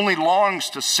that only longs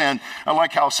to sin. I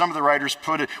like how some of the writers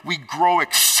put it, we grow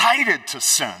excited to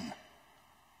sin.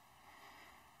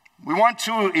 We want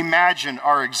to imagine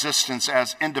our existence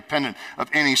as independent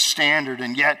of any standard,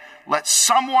 and yet let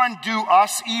someone do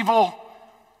us evil,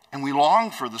 and we long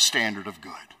for the standard of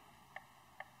good.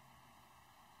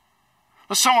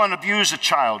 Let someone abuse a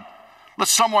child. Let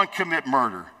someone commit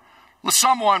murder. Let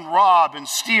someone rob and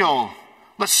steal.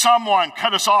 Let someone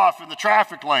cut us off in the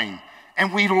traffic lane.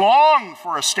 And we long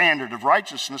for a standard of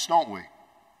righteousness, don't we?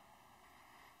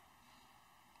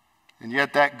 And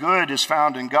yet that good is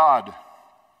found in God.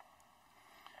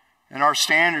 And our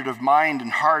standard of mind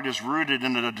and heart is rooted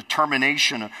in a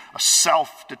determination, a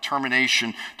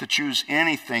self-determination to choose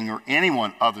anything or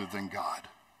anyone other than God.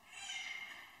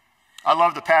 I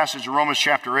love the passage in Romans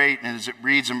chapter 8, and as it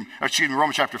reads in,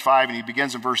 Romans chapter 5, and he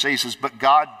begins in verse 8, he says, "But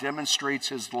God demonstrates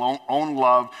his own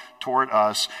love toward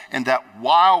us, and that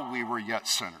while we were yet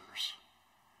sinners,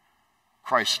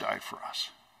 Christ died for us."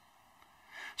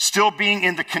 Still being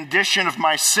in the condition of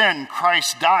my sin,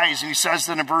 Christ dies. And he says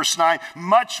then in verse 9,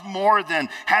 "Much more than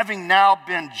having now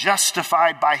been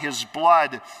justified by his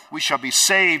blood, we shall be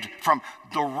saved from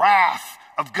the wrath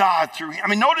of God through him." I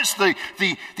mean, notice the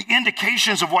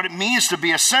indications of what it means to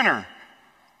be a sinner.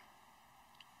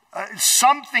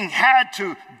 Something had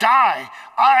to die.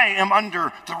 I am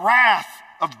under the wrath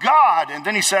of God. And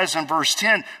then he says in verse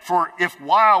 10, "For if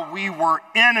while we were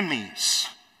enemies,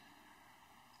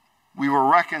 we were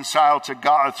reconciled to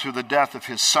God through the death of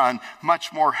his Son,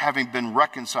 much more having been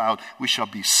reconciled, we shall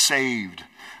be saved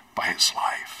by his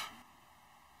life."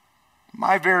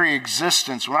 My very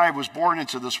existence, when I was born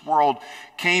into this world,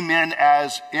 came in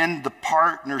as in the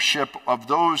partnership of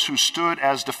those who stood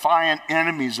as defiant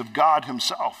enemies of God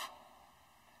himself.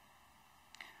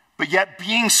 But yet,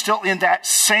 being still in that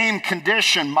same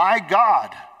condition, my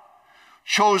God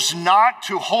chose not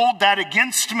to hold that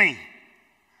against me.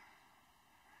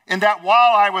 And that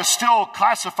while I was still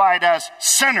classified as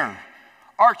sinner,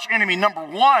 arch enemy number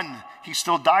one, he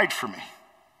still died for me.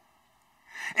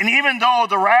 And even though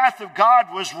the wrath of God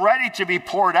was ready to be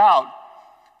poured out,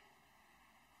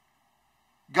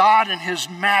 God in his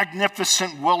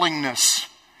magnificent willingness,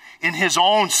 in his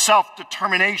own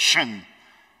self-determination,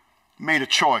 made a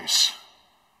choice.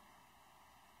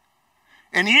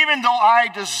 And even though I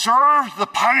deserved the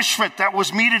punishment that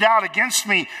was meted out against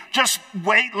me, just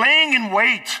laying in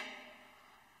wait,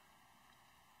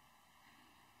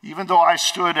 even though I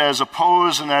stood as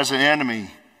opposed and as an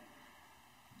enemy,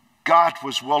 God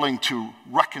was willing to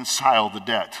reconcile the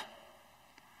debt,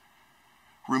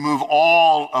 remove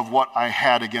all of what I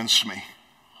had against me,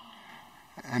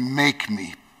 and make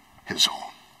me his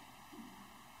own.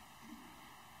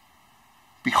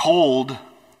 Behold,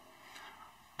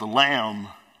 the Lamb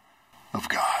of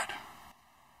God.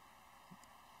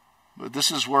 But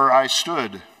this is where I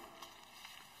stood.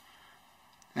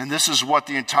 And this is what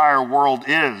the entire world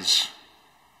is.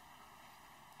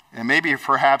 And maybe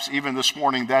perhaps even this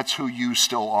morning, that's who you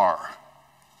still are.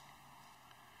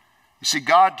 You see,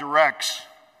 God directs,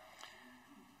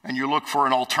 and you look for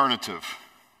an alternative.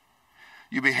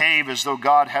 You behave as though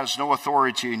God has no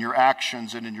authority in your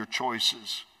actions and in your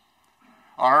choices.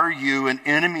 Are you an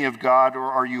enemy of God,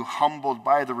 or are you humbled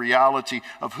by the reality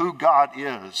of who God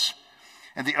is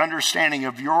and the understanding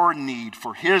of your need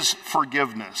for his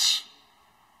forgiveness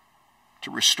to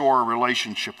restore a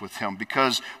relationship with him?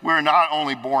 Because we're not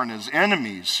only born as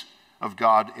enemies of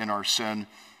God in our sin,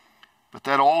 but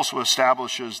that also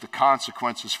establishes the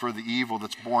consequences for the evil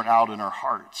that's born out in our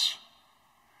hearts.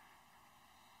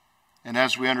 And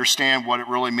as we understand what it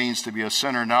really means to be a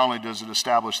sinner, not only does it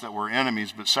establish that we're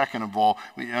enemies, but second of all,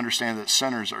 we understand that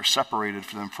sinners are separated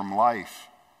from life.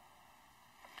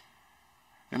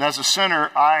 And as a sinner,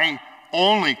 I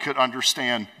only could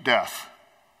understand death.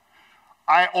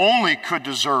 I only could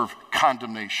deserve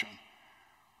condemnation.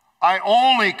 I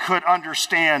only could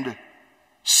understand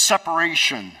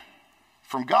separation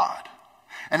from God.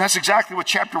 And that's exactly what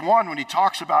chapter 1, when he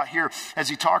talks about here, as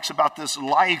he talks about this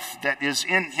life that is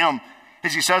in him,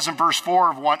 As he says in verse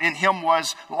 4 of 1, in him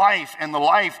was life, and the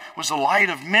life was the light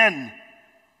of men.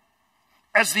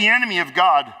 As the enemy of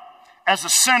God, as a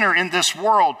sinner in this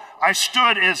world, I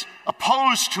stood as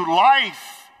opposed to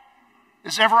life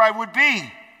as ever I would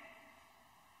be.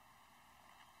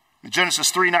 In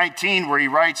Genesis 3:19, where he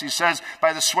writes, he says,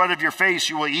 by the sweat of your face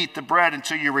you will eat the bread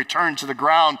until you return to the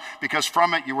ground, because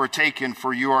from it you were taken,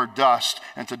 for you are dust,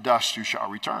 and to dust you shall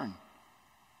return.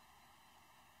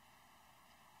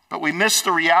 But we miss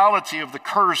the reality of the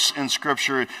curse in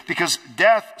Scripture because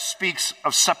death speaks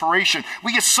of separation.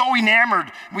 We get so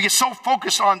enamored, we get so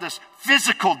focused on this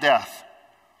physical death.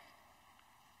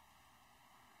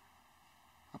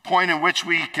 A point in which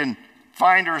we can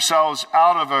find ourselves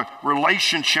out of a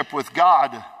relationship with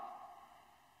God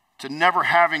to never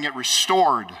having it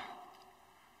restored.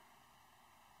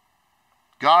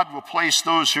 God will place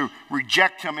those who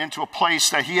reject him into a place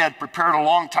that he had prepared a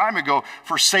long time ago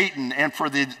for Satan and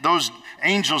for those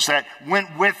angels that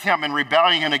went with him in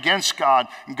rebellion against God.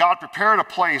 And God prepared a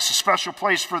place, a special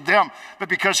place for them. But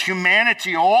because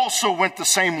humanity also went the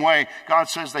same way, God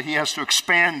says that he has to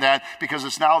expand that, because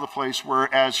it's now the place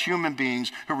where, as human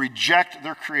beings who reject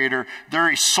their Creator,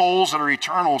 their souls that are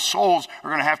eternal souls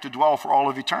are going to have to dwell for all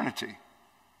of eternity.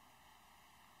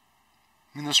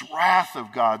 And this wrath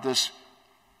of God, this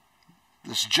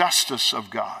justice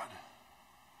of God.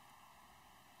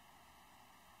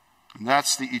 And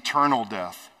that's the eternal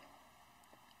death,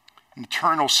 an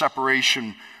eternal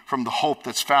separation from the hope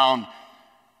that's found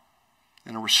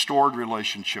in a restored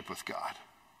relationship with God.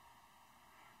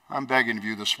 I'm begging of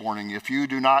you this morning, if you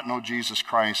do not know Jesus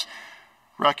Christ,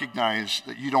 recognize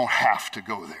that you don't have to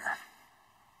go there.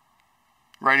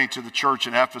 Writing to the church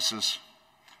in Ephesus,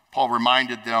 Paul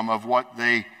reminded them of what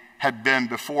they had been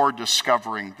before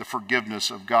discovering the forgiveness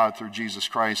of God through Jesus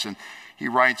Christ. And he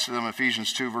writes to them,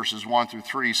 Ephesians 2, verses 1 through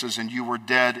 3, he says, and you were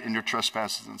dead in your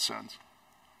trespasses and sins.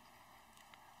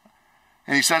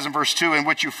 And he says in verse 2, in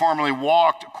which you formerly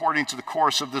walked according to the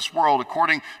course of this world,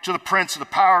 according to the prince of the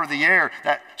power of the air,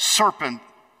 that serpent,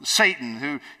 Satan,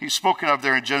 who he's spoken of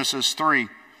there in Genesis 3,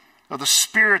 of the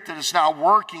spirit that is now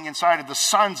working inside of the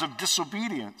sons of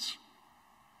disobedience.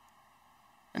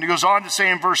 And he goes on to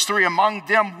say in verse 3, among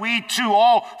them we too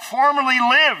all formerly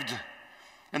lived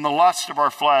in the lust of our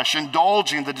flesh,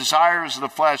 indulging the desires of the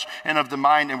flesh and of the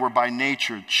mind, and were by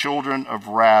nature children of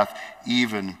wrath,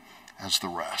 even as the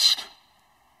rest.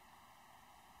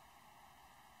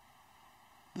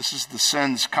 This is the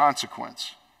sin's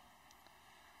consequence.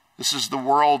 This is the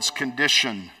world's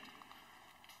condition,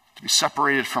 to be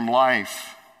separated from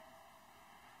life.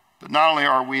 But not only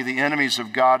are we the enemies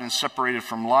of God and separated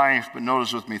from life, but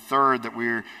notice with me, third, that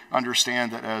we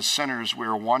understand that as sinners we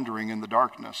are wandering in the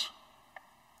darkness.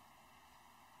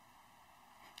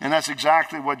 And that's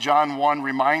exactly what John 1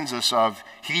 reminds us of.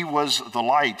 He was the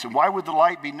light. And why would the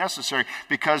light be necessary?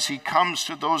 Because he comes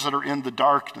to those that are in the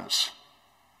darkness.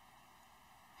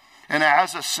 And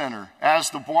as a sinner,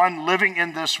 as the one living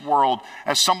in this world,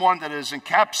 as someone that is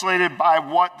encapsulated by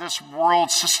what this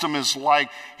world system is like,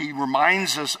 he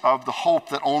reminds us of the hope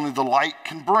that only the light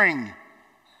can bring.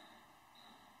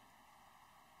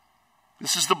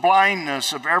 This is the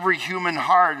blindness of every human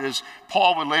heart, as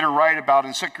Paul would later write about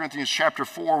in 2 Corinthians chapter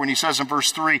 4, when he says in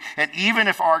verse 3, and even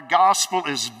if our gospel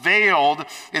is veiled,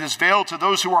 it is veiled to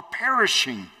those who are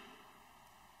perishing.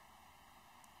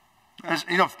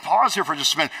 Pause here for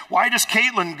just a minute. Why does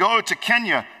Caitlin go to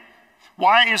Kenya?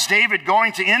 Why is David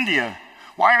going to India?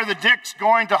 Why are the Dicks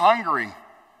going to Hungary?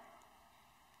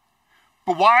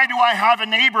 But why do I have a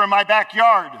neighbor in my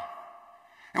backyard?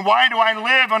 And why do I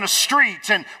live on a street?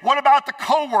 And what about the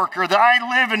coworker that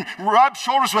I live and rub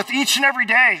shoulders with each and every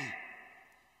day?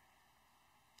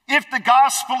 If the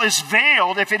gospel is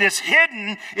veiled, if it is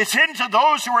hidden, it's hidden to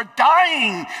those who are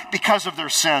dying because of their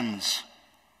sins.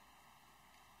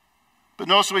 But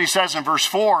notice what he says in verse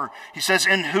 4. He says,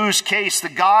 in whose case the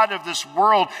God of this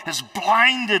world has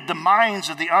blinded the minds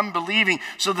of the unbelieving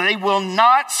so that they will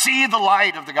not see the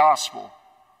light of the gospel,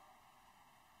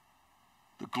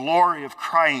 the glory of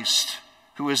Christ,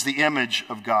 who is the image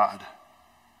of God.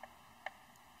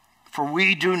 For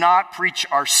we do not preach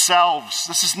ourselves.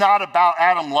 This is not about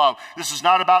Adam Love. This is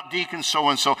not about Deacon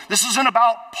so-and-so. This isn't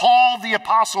about Paul the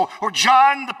Apostle or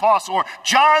John the Apostle or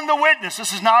John the Witness.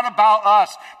 This is not about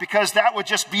us, because that would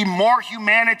just be more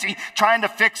humanity trying to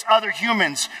fix other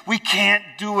humans. We can't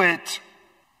do it.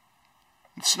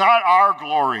 It's not our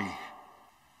glory.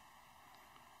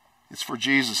 It's for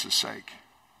Jesus' sake.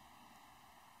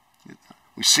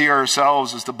 We see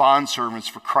ourselves as the bondservants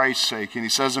for Christ's sake. And he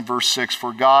says in verse 6,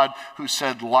 for God, who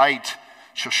said light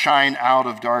shall shine out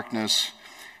of darkness,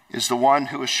 is the one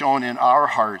who is shown in our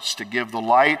hearts to give the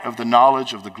light of the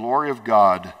knowledge of the glory of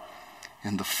God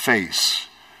in the face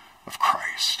of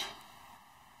Christ.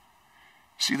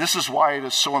 See, this is why it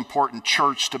is so important,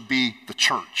 church, to be the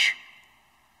church.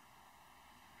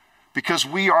 Because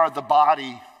we are the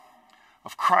body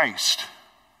of Christ.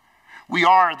 We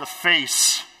are the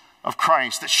face of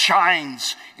Christ that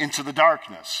shines into the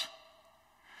darkness,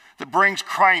 that brings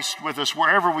Christ with us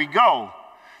wherever we go,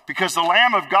 because the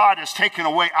Lamb of God has taken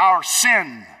away our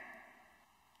sin.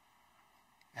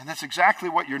 And that's exactly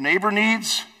what your neighbor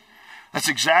needs. That's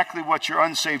exactly what your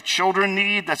unsaved children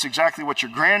need. That's exactly what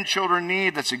your grandchildren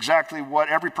need. That's exactly what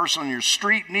every person on your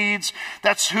street needs.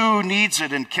 That's who needs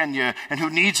it in Kenya, and who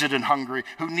needs it in Hungary,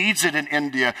 who needs it in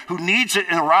India, who needs it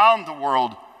around the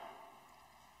world.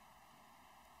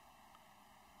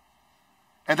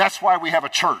 And that's why we have a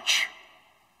church.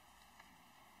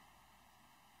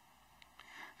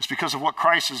 It's because of what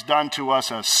Christ has done to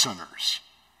us as sinners.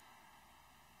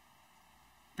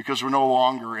 Because we're no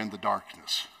longer in the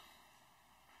darkness.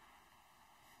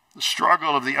 The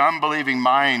struggle of the unbelieving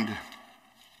mind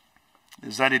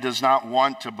is that he does not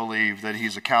want to believe that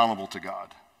he's accountable to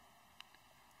God.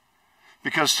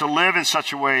 Because to live in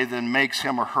such a way then makes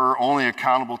him or her only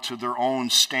accountable to their own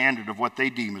standard of what they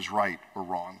deem is right or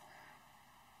wrong.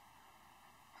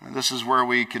 And this is where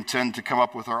we can tend to come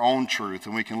up with our own truth,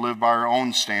 and we can live by our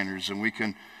own standards, and we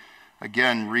can,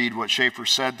 again, read what Schaeffer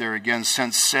said there again,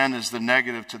 since sin is the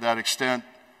negative to that extent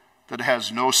that it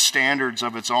has no standards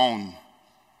of its own,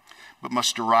 but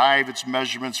must derive its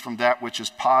measurements from that which is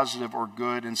positive or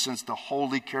good. And since the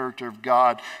holy character of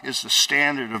God is the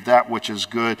standard of that which is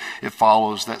good, it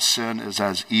follows that sin is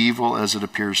as evil as it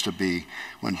appears to be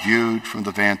when viewed from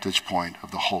the vantage point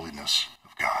of the holiness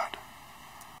of God.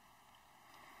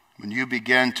 When you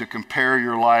begin to compare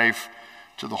your life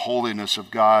to the holiness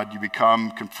of God, you become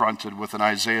confronted with an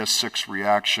Isaiah 6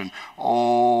 reaction.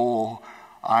 Oh,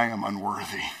 I am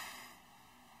unworthy.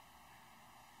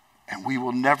 And we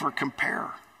will never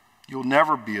compare. You'll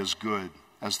never be as good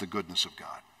as the goodness of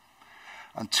God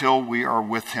until we are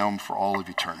with him for all of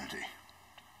eternity.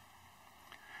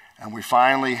 And we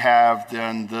finally have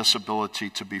then this ability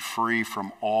to be free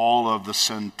from all of the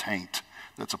sin taint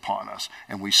that's upon us,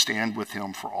 and we stand with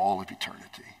him for all of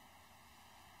eternity.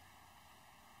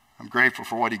 I'm grateful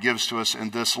for what he gives to us in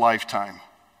this lifetime.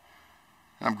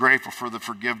 And I'm grateful for the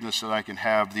forgiveness that I can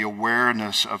have, the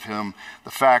awareness of him, the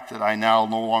fact that I now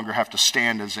no longer have to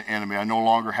stand as an enemy. I no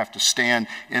longer have to stand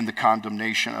in the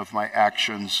condemnation of my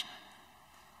actions,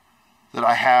 that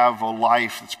I have a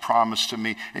life that's promised to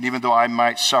me. And even though I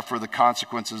might suffer the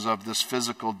consequences of this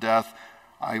physical death,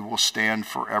 I will stand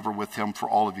forever with him for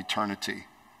all of eternity.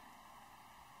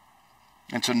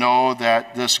 And to know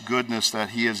that this goodness that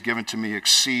he has given to me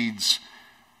exceeds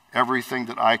everything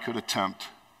that I could attempt,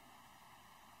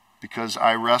 because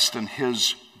I rest in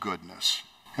his goodness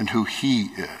and who he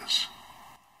is.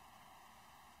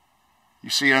 You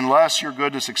see, unless your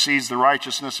goodness exceeds the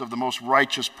righteousness of the most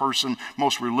righteous person,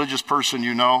 most religious person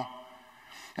you know,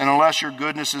 and unless your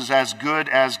goodness is as good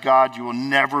as God, you will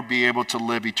never be able to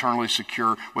live eternally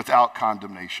secure without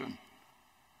condemnation.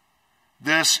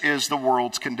 This is the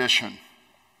world's condition.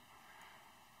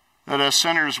 That as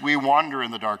sinners, we wander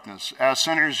in the darkness. As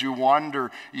sinners, you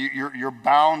wander, you're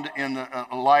bound in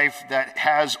a life that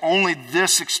has only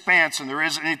this expanse, and there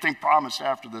isn't anything promised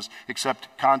after this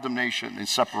except condemnation and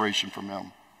separation from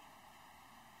him.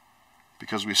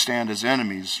 Because we stand as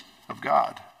enemies of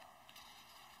God.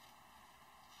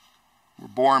 We're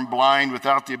born blind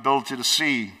without the ability to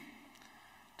see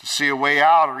a way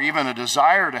out, or even a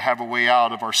desire to have a way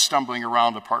out of our stumbling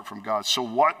around apart from God. So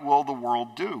what will the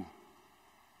world do?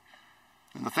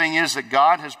 And the thing is that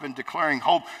God has been declaring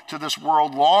hope to this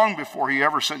world long before he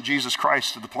ever sent Jesus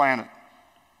Christ to the planet.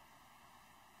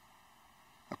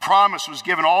 The promise was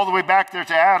given all the way back there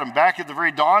to Adam, back at the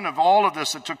very dawn of all of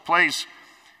this that took place.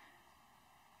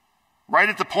 Right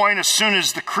at the point as soon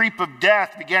as the creep of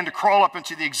death began to crawl up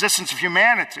into the existence of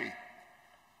humanity.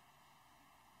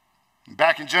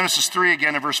 Back in Genesis 3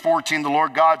 again in verse 14, the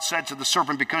Lord God said to the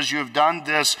serpent, because you have done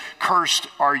this, cursed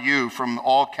are you from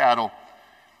all cattle,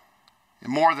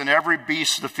 and more than every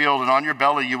beast of the field, and on your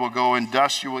belly you will go, and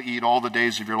dust you will eat all the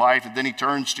days of your life. And then he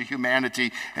turns to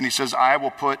humanity and he says, I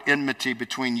will put enmity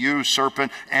between you,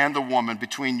 serpent, and the woman,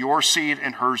 between your seed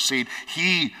and her seed.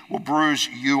 He will bruise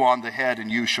you on the head, and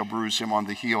you shall bruise him on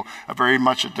the heel. A very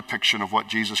much a depiction of what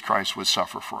Jesus Christ would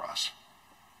suffer for us.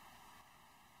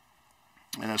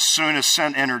 And as soon as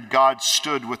sin entered, God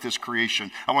stood with his creation.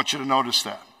 I want you to notice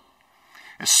that.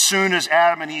 As soon as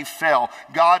Adam and Eve fell,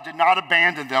 God did not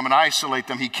abandon them and isolate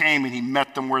them. He came and he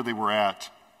met them where they were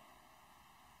at.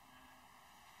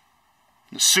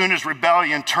 As soon as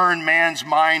rebellion turned man's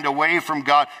mind away from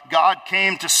God, God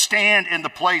came to stand in the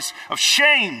place of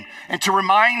shame and to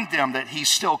remind them that he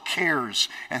still cares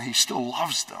and he still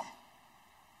loves them.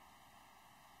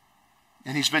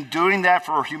 And he's been doing that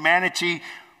for humanity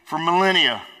for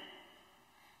millennia.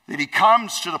 That he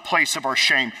comes to the place of our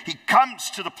shame. He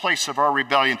comes to the place of our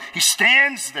rebellion. He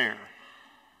stands there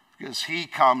because he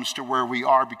comes to where we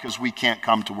are because we can't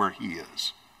come to where he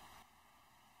is.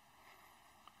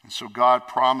 And so God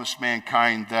promised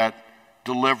mankind that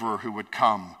deliverer who would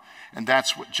come. And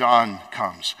that's what John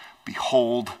comes.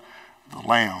 Behold the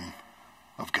Lamb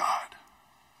of God.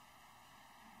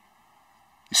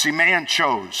 You see, man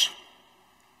chose.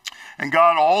 And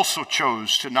God also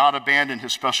chose to not abandon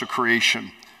his special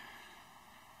creation.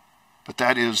 But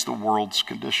that is the world's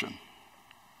condition.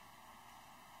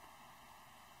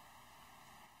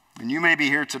 And you may be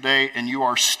here today and you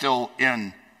are still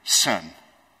in sin.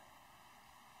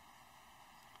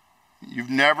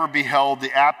 You've never beheld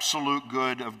the absolute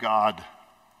good of God.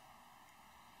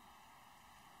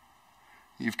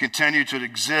 You've continued to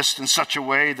exist in such a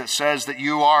way that says that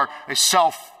you are a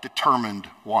self-determined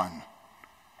one.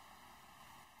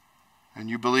 And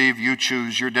you believe you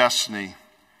choose your destiny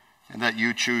and that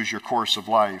you choose your course of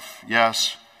life.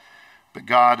 Yes, but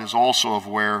God is also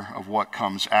aware of what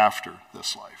comes after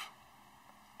this life.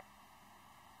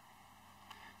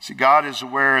 See, God is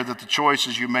aware that the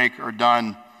choices you make are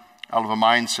done out of a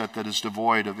mindset that is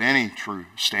devoid of any true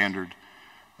standard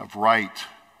of right.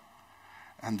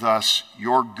 And thus,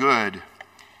 your good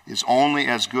is only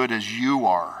as good as you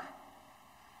are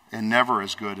and never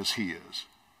as good as he is.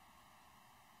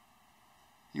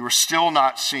 You are still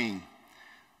not seeing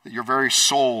that your very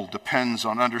soul depends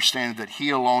on understanding that he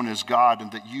alone is God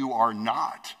and that you are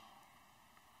not.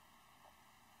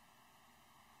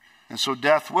 And so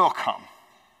death will come.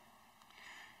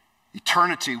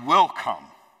 Eternity will come.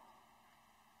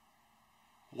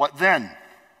 What then?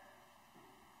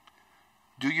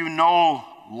 Do you know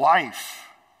life?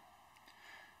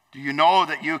 Do you know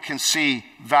that you can see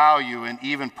value and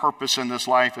even purpose in this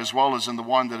life as well as in the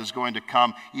one that is going to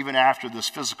come even after this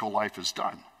physical life is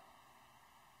done?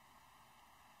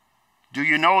 Do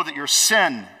you know that your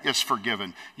sin is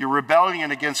forgiven, your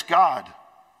rebellion against God?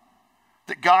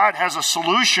 That God has a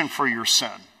solution for your sin.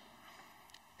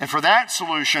 And for that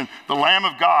solution, the Lamb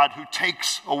of God who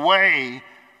takes away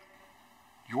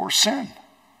your sin.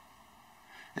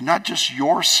 And not just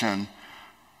your sin,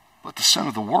 but the sin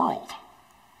of the world.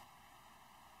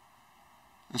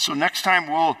 And so next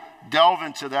time we'll delve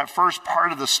into that first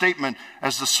part of the statement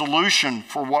as the solution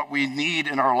for what we need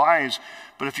in our lives.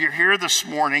 But if you're here this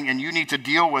morning and you need to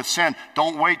deal with sin,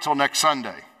 don't wait till next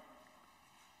Sunday.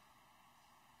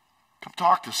 Come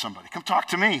talk to somebody. Come talk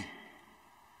to me.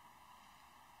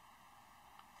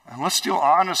 And let's deal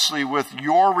honestly with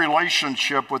your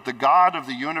relationship with the God of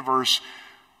the universe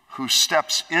who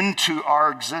steps into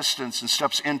our existence and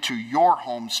steps into your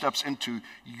home, steps into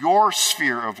your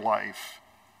sphere of life,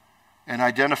 and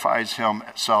identifies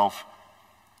himself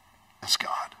as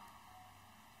God.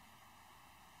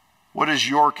 What is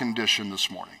your condition this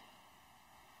morning?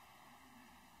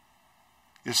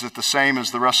 Is it the same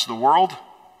as the rest of the world?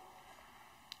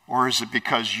 Or is it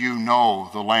because you know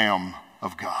the Lamb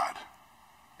of God?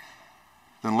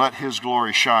 Then let his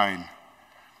glory shine.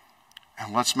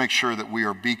 And let's make sure that we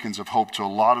are beacons of hope to a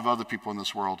lot of other people in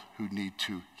this world who need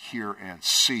to hear and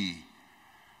see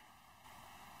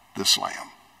this Lamb.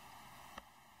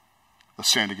 Let's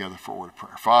stand together for a word of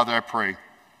prayer. Father, I pray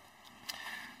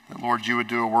that, Lord, you would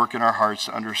do a work in our hearts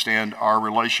to understand our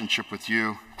relationship with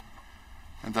you,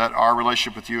 and that our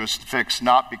relationship with you is fixed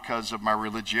not because of my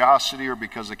religiosity or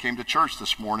because I came to church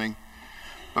this morning,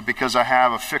 but because I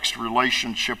have a fixed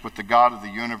relationship with the God of the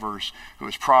universe who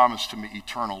has promised to me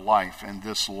eternal life, and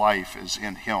this life is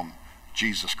in him,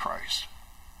 Jesus Christ.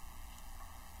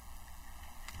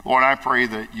 Lord, I pray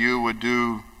that you would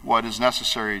do what is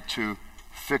necessary to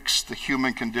fix the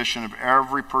human condition of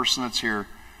every person that's here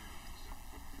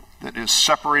that is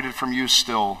separated from you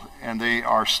still, and they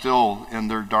are still in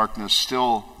their darkness,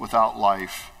 still without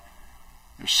life.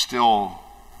 They're still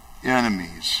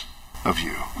enemies of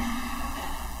you.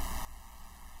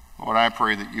 Lord, I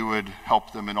pray that you would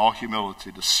help them in all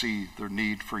humility to see their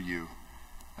need for you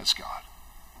as God.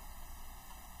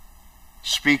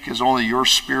 Speak as only your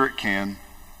Spirit can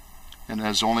and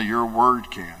as only your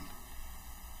word can.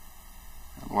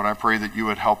 And Lord, I pray that you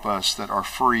would help us that are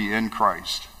free in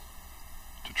Christ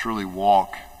to truly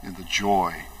walk in the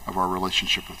joy of our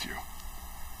relationship with you.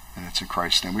 And it's in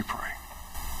Christ's name we pray.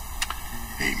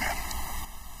 Amen.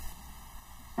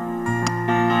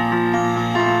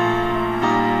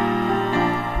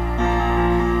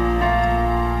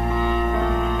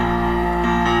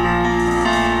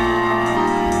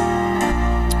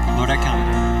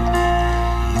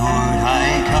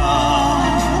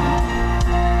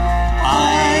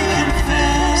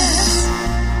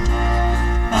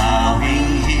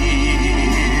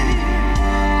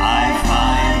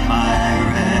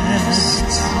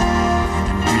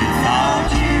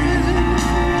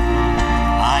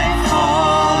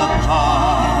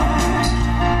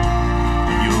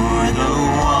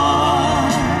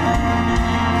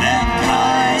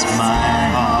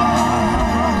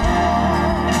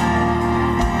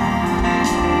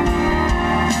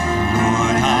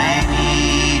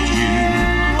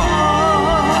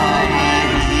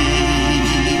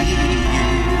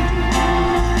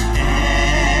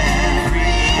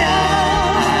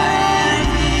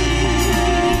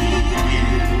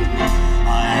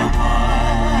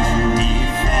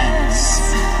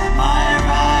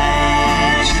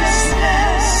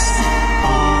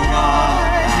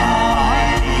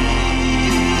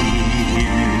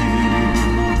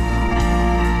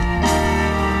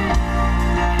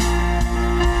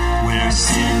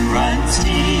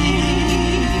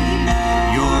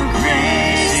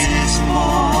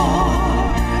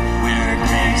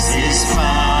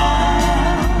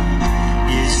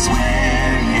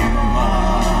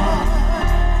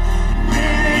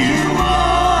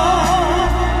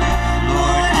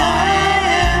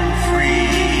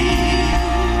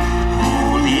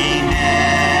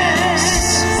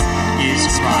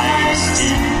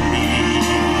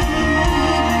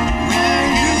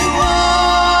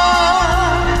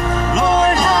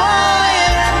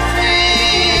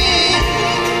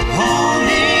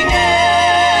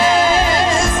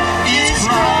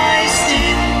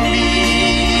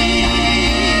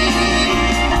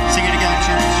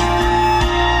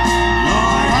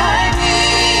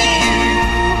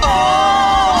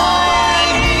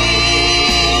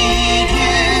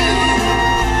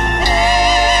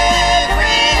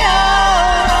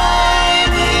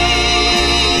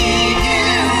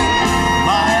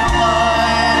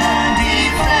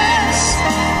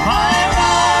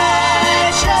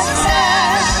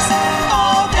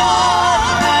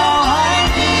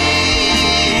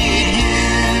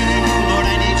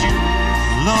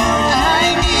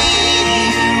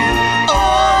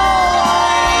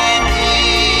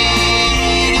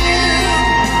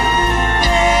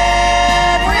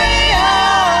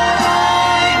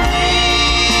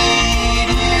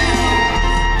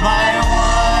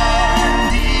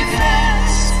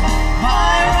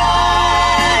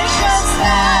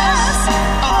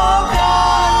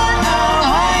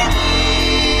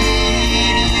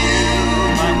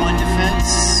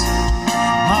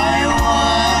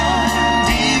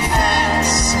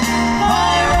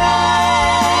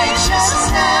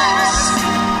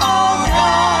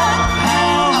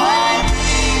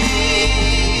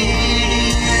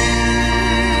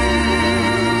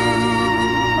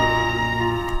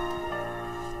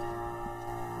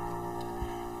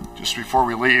 Just before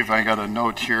we leave, I got a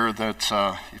note here that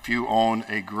if you own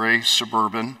a gray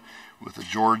Suburban with a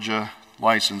Georgia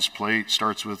license plate,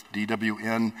 starts with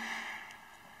DWN,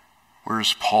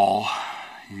 where's Paul?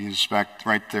 He's back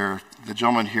right there. The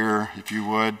gentleman here, if you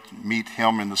would, meet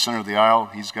him in the center of the aisle.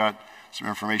 He's got some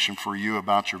information for you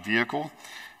about your vehicle.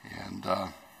 And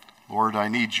Lord, I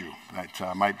need you.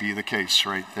 That might be the case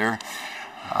right there.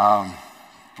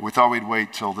 We thought we'd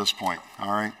wait till this point,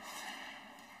 all right?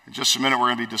 In just a minute, we're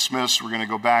going to be dismissed. We're going to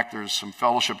go back. There's some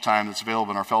fellowship time that's available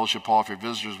in our fellowship hall. If you're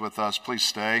visitors with us, please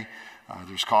stay.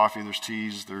 There's coffee, there's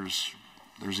teas, there's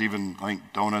even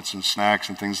like donuts and snacks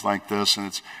and things like this. And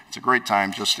it's a great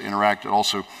time just to interact. It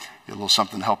also get a little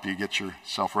something to help you get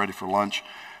yourself ready for lunch.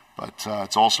 But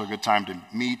it's also a good time to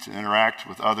meet and interact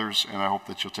with others, and I hope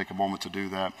that you'll take a moment to do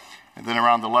that. And then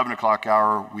around the 11 o'clock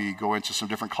hour, we go into some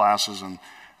different classes, and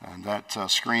that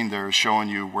screen there is showing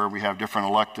you where we have different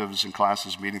electives and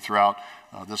classes meeting throughout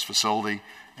this facility.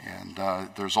 And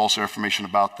there's also information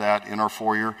about that in our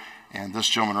foyer. And this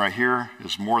gentleman right here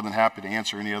is more than happy to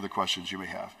answer any other questions you may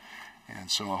have. And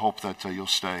so I hope that you'll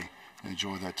stay and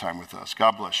enjoy that time with us.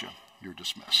 God bless you. You're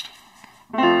dismissed.